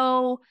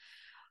so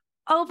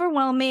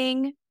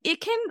overwhelming.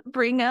 It can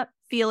bring up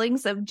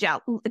feelings of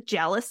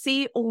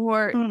jealousy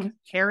or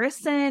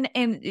comparison,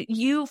 and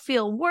you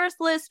feel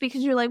worthless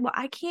because you're like, well,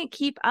 I can't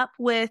keep up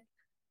with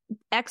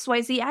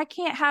XYZ. I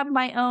can't have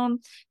my own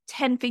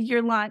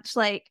 10-figure launch.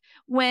 Like,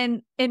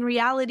 when in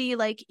reality,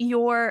 like,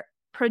 your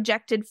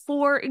projected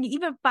 4 and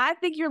even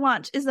 5-figure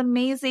launch is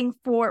amazing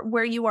for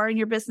where you are in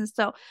your business.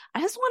 So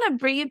I just want to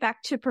bring it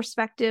back to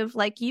perspective.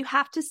 Like, you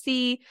have to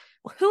see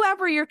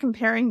whoever you're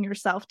comparing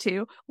yourself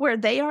to, where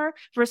they are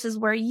versus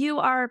where you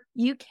are.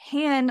 You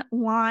can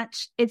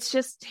launch. It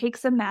just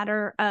takes a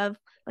matter of,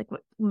 like,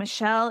 what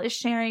Michelle is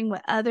sharing,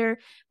 what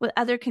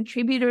other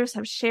contributors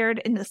have shared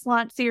in this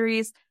launch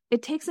series.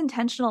 It takes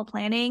intentional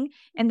planning,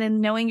 and then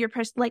knowing your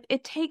person. Like,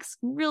 it takes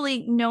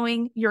really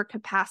knowing your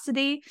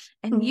capacity,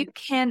 and you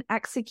can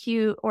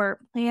execute or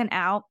plan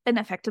out an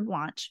effective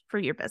launch for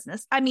your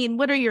business. I mean,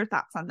 what are your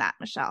thoughts on that,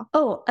 Michelle?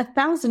 Oh,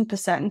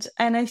 1,000%.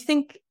 And I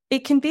think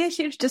it can be a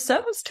huge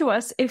disservice to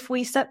us if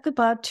we set the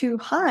bar too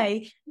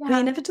high. We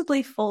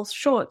inevitably fall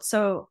short.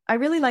 So I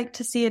really like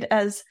to see it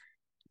as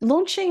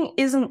launching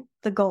isn't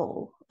the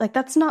goal. Like,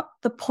 that's not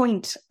the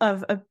point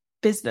of a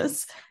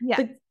business.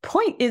 The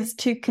point is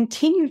to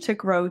continue to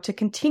grow, to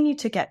continue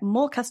to get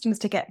more customers,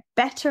 to get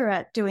better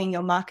at doing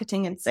your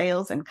marketing and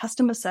sales and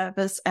customer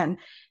service and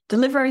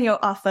delivering your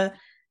offer.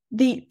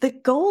 The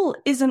goal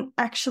isn't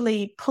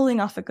actually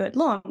pulling off a good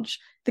launch.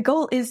 The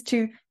goal is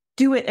to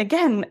do it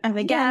again and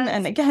again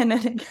and again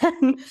and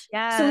again.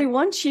 So we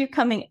want you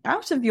coming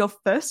out of your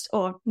first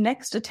or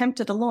next attempt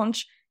at a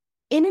launch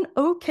in an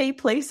okay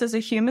place as a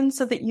human,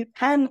 so that you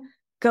can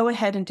go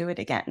ahead and do it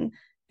again.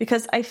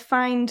 Because I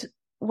find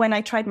when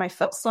I tried my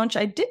first launch,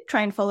 I did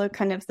try and follow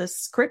kind of the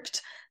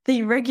script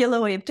the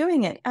regular way of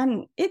doing it.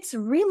 And it's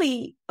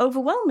really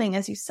overwhelming,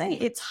 as you say.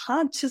 It's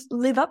hard to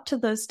live up to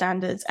those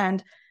standards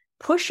and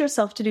push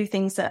yourself to do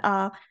things that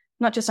are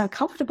not just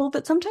uncomfortable,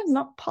 but sometimes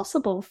not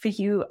possible for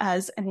you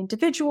as an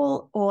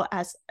individual or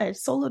as a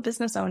solo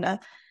business owner.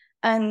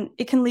 And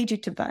it can lead you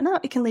to burnout.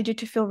 It can lead you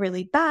to feel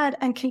really bad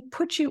and can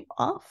put you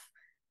off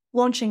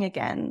launching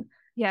again.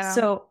 Yeah.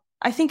 So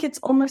I think it's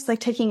almost like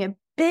taking a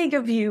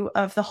bigger view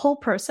of the whole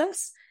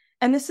process.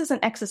 And this is an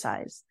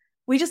exercise.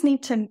 We just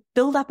need to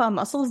build up our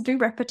muscles, do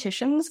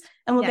repetitions,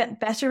 and we'll get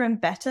better and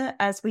better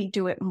as we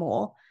do it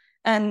more.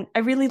 And I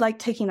really like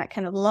taking that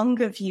kind of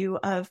longer view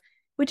of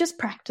we're just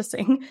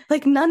practicing.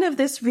 Like none of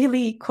this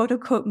really, quote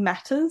unquote,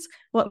 matters.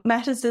 What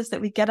matters is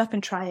that we get up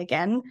and try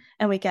again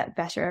and we get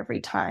better every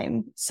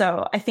time.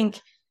 So I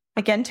think,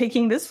 again,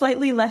 taking this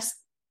slightly less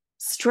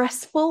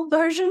stressful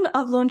version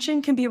of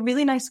launching can be a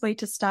really nice way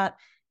to start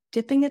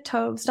dipping a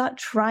toe, start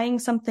trying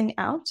something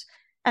out.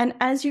 And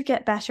as you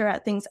get better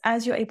at things,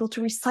 as you're able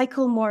to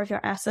recycle more of your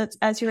assets,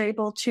 as you're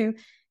able to,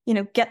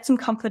 get some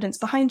confidence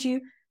behind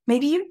you,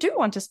 maybe you do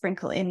want to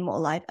sprinkle in more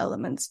live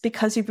elements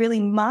because you've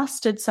really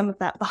mastered some of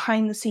that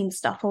behind the scenes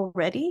stuff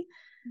already.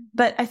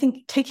 But I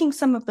think taking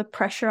some of the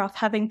pressure off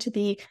having to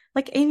be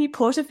like Amy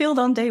Porterfield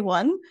on day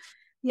one,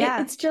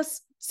 it's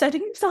just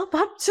setting yourself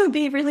up to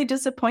be really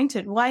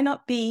disappointed. Why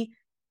not be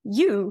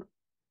you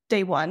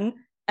day one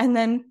and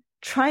then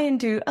try and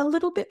do a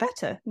little bit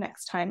better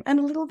next time and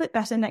a little bit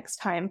better next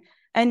time?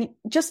 And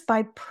just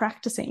by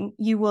practicing,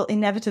 you will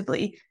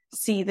inevitably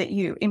see that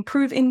you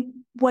improve in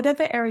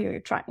whatever area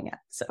you're trying at.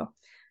 So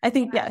I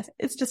think,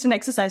 it's just an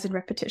exercise in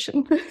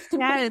repetition.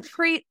 Yeah,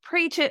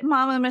 preach it,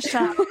 Mama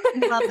Michelle.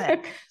 Love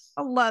it.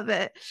 I love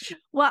it.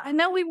 Well, I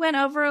know we went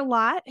over a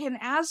lot. And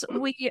as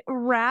we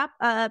wrap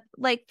up,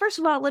 first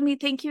of all, let me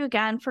thank you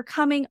again for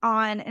coming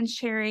on and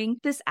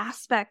sharing this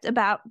aspect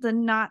about the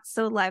not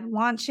so live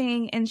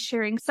launching and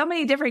sharing so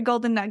many different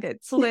golden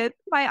nuggets with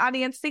my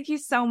audience. Thank you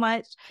so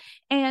much.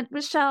 And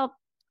Michelle,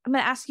 I'm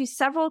going to ask you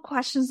several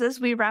questions as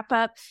we wrap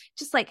up.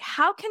 Just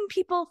how can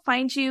people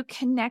find you,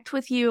 connect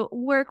with you,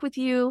 work with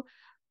you?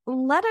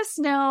 Let us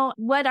know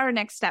what our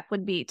next step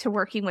would be to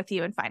working with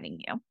you and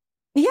finding you.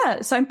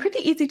 Yeah, so I'm pretty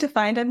easy to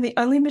find. I'm the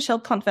only Michelle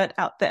Pontvert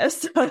out there.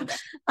 So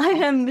I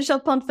am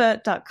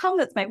michellepontvert.com.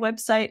 That's my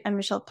website. I'm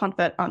Michelle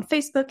Pontvert on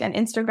Facebook and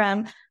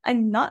Instagram.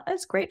 I'm not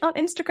as great on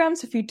Instagram.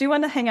 So if you do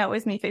want to hang out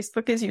with me,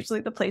 Facebook is usually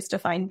the place to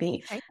find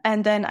me. Okay.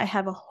 And then I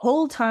have a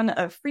whole ton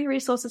of free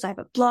resources. I have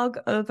a blog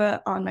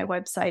over on my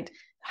website.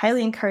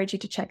 Highly encourage you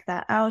to check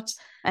that out.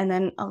 And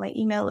then on my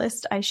email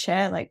list, I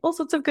share all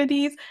sorts of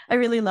goodies I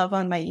really love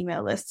on my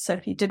email list. So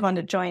if you did want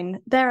to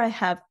join there, I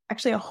have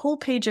actually a whole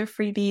page of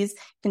freebies. You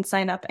can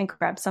sign up and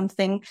grab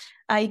something.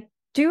 I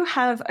do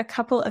have a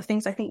couple of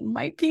things I think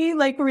might be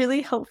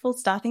really helpful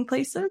starting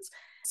places.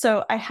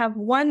 So I have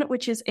one,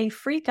 which is a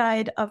free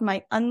guide of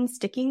my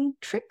unsticking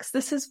tricks.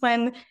 This is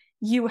when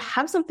you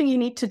have something you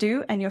need to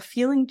do and you're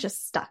feeling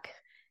just stuck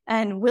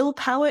and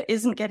willpower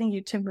isn't getting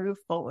you to move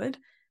forward.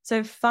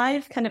 So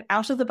 5 kind of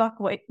out of the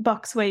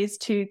box ways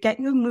to get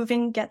you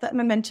moving, get that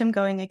momentum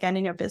going again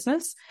in your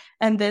business.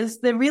 And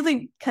they're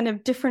really kind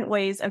of different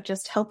ways of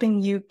just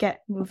helping you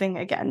get moving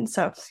again.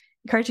 So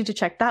encourage you to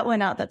check that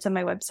one out. That's on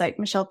my website,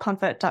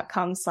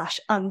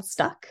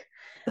 michellepontvert.com/unstuck.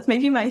 That's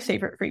maybe my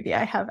favorite freebie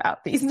I have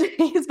out these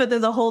days, but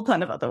there's a whole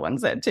ton of other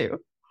ones there too.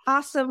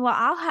 Awesome. Well,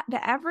 I'll have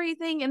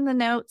everything in the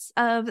notes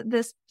of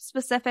this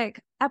specific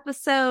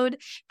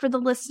episode for the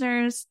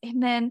listeners.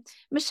 And then,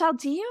 Michelle,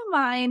 do you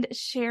mind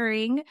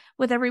sharing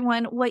with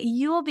everyone what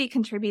you will be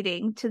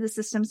contributing to the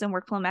Systems and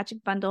Workflow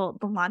Magic Bundle,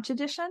 the launch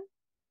edition?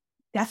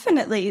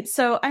 Definitely.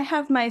 So I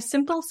have my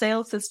simple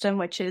sales system,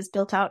 which is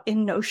built out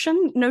in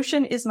Notion.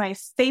 Notion is my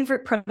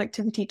favorite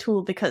productivity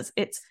tool because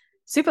it's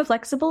super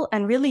flexible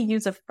and really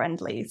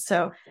user-friendly.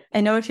 So I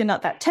know if you're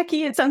not that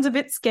techie, it sounds a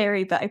bit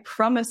scary, but I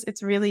promise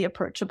it's really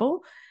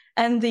approachable.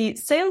 And the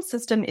sales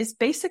system is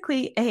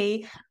basically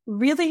a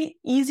really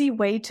easy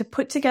way to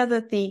put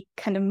together the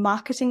kind of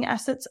marketing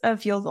assets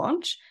of your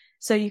launch.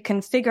 So you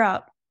can figure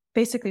out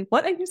basically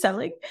what are you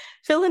selling,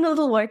 fill in a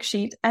little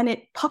worksheet, and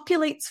it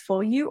populates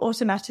for you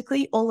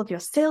automatically all of your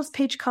sales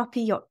page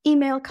copy, your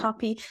email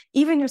copy,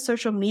 even your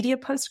social media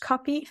post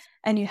copy.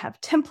 And you have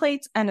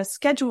templates and a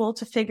schedule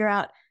to figure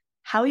out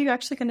how are you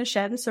actually going to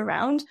share this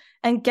around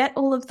and get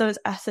all of those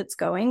assets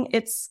going.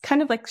 It's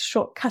kind of like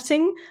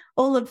shortcutting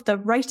all of the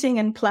writing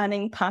and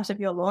planning part of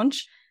your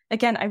launch.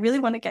 Again, I really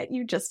want to get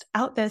you just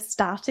out there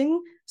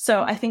starting.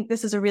 So I think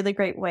this is a really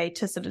great way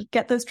to sort of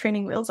get those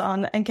training wheels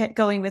on and get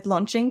going with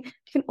launching. You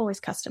can always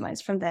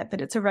customize from there,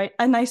 but it's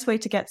a nice way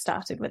to get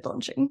started with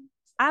launching.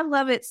 I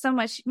love it so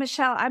much.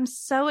 Michelle, I'm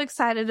so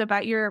excited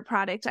about your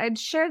product. I'd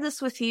share this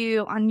with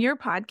you on your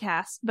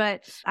podcast,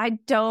 but I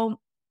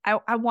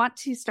want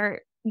to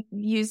start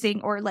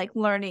using or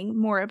learning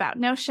more about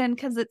Notion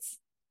because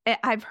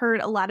I've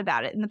heard a lot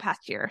about it in the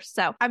past year.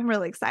 So I'm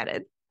really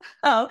excited.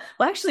 Oh,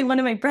 well, actually, one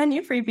of my brand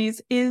new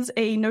freebies is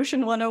a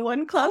Notion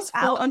 101 class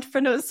for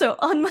entrepreneurs. So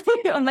on my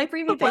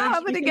freebie page,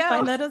 you can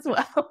find that as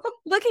well.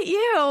 Look at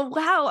you.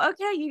 Wow.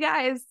 Okay, you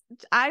guys,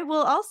 I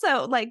will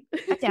also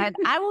again,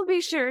 I will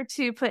be sure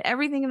to put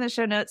everything in the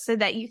show notes so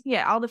that you can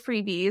get all the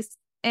freebies,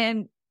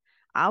 and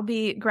I'll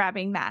be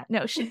grabbing that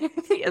Notion as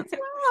well.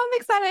 I'm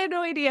excited. I had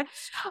no idea.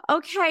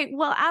 Okay.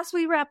 Well, as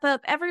we wrap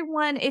up,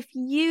 everyone, if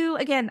you,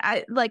 again,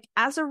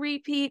 as a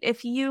repeat,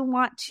 if you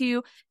want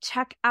to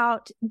check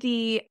out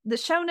the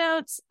show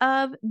notes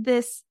of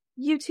this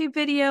YouTube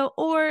video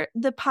or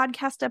the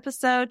podcast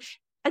episode,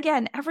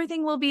 again,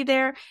 everything will be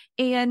there,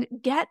 and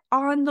get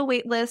on the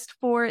wait list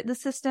for the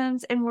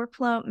Systems and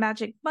Workflow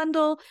Magic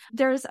Bundle.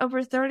 There's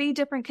over 30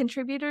 different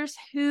contributors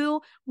who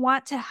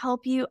want to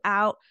help you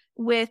out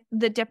with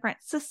the different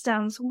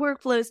systems,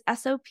 workflows,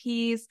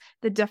 SOPs,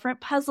 the different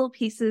puzzle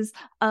pieces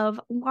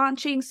of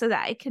launching so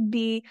that it could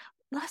be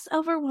less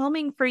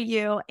overwhelming for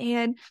you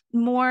and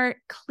more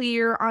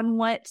clear on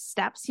what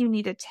steps you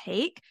need to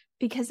take.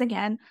 Because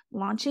again,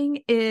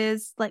 launching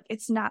is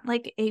it's not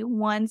like a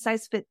one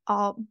size fits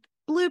all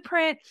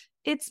blueprint.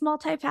 It's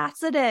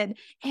multifaceted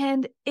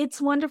and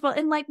it's wonderful.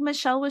 And like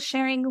Michelle was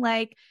sharing,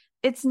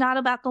 it's not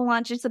about the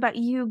launch. It's about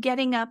you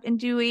getting up and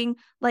doing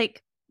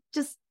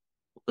just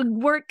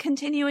work,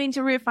 continuing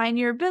to refine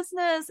your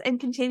business and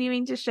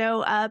continuing to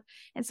show up.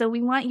 And so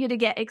we want you to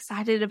get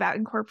excited about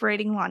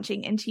incorporating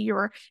launching into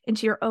your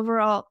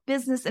overall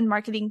business and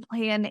marketing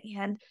plan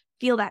and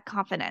feel that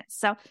confidence.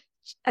 So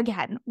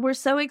again, we're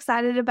so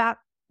excited about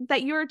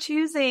that you're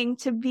choosing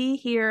to be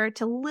here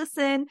to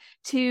listen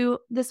to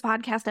this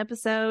podcast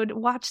episode,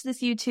 watch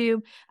this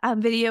YouTube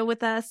video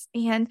with us.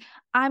 And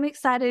I'm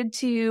excited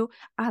to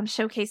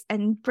showcase a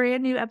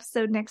brand new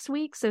episode next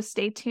week. So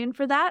stay tuned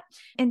for that.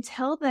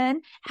 Until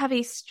then, have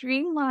a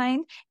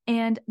streamlined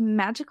and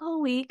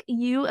magical week,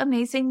 you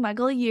amazing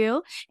muggle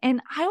you. And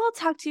I will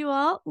talk to you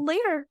all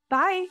later.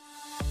 Bye.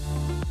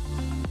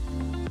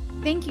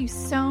 Thank you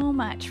so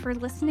much for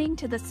listening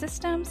to the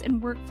Systems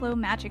and Workflow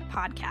Magic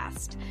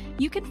podcast.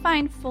 You can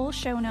find full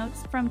show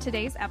notes from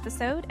today's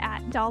episode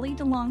at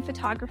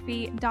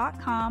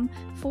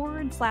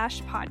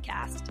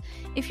dollydelongphotography.com/podcast.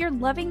 If you're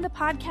loving the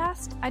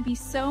podcast, I'd be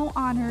so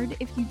honored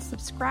if you'd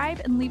subscribe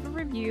and leave a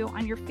review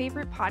on your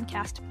favorite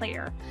podcast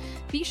player.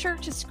 Be sure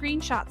to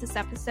screenshot this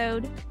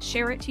episode,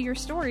 share it to your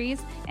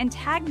stories, and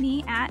tag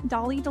me at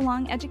Dolly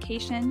DeLong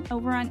Education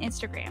over on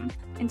Instagram.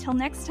 Until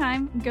next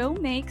time, go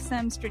make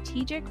some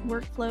strategic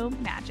workflow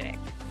magic.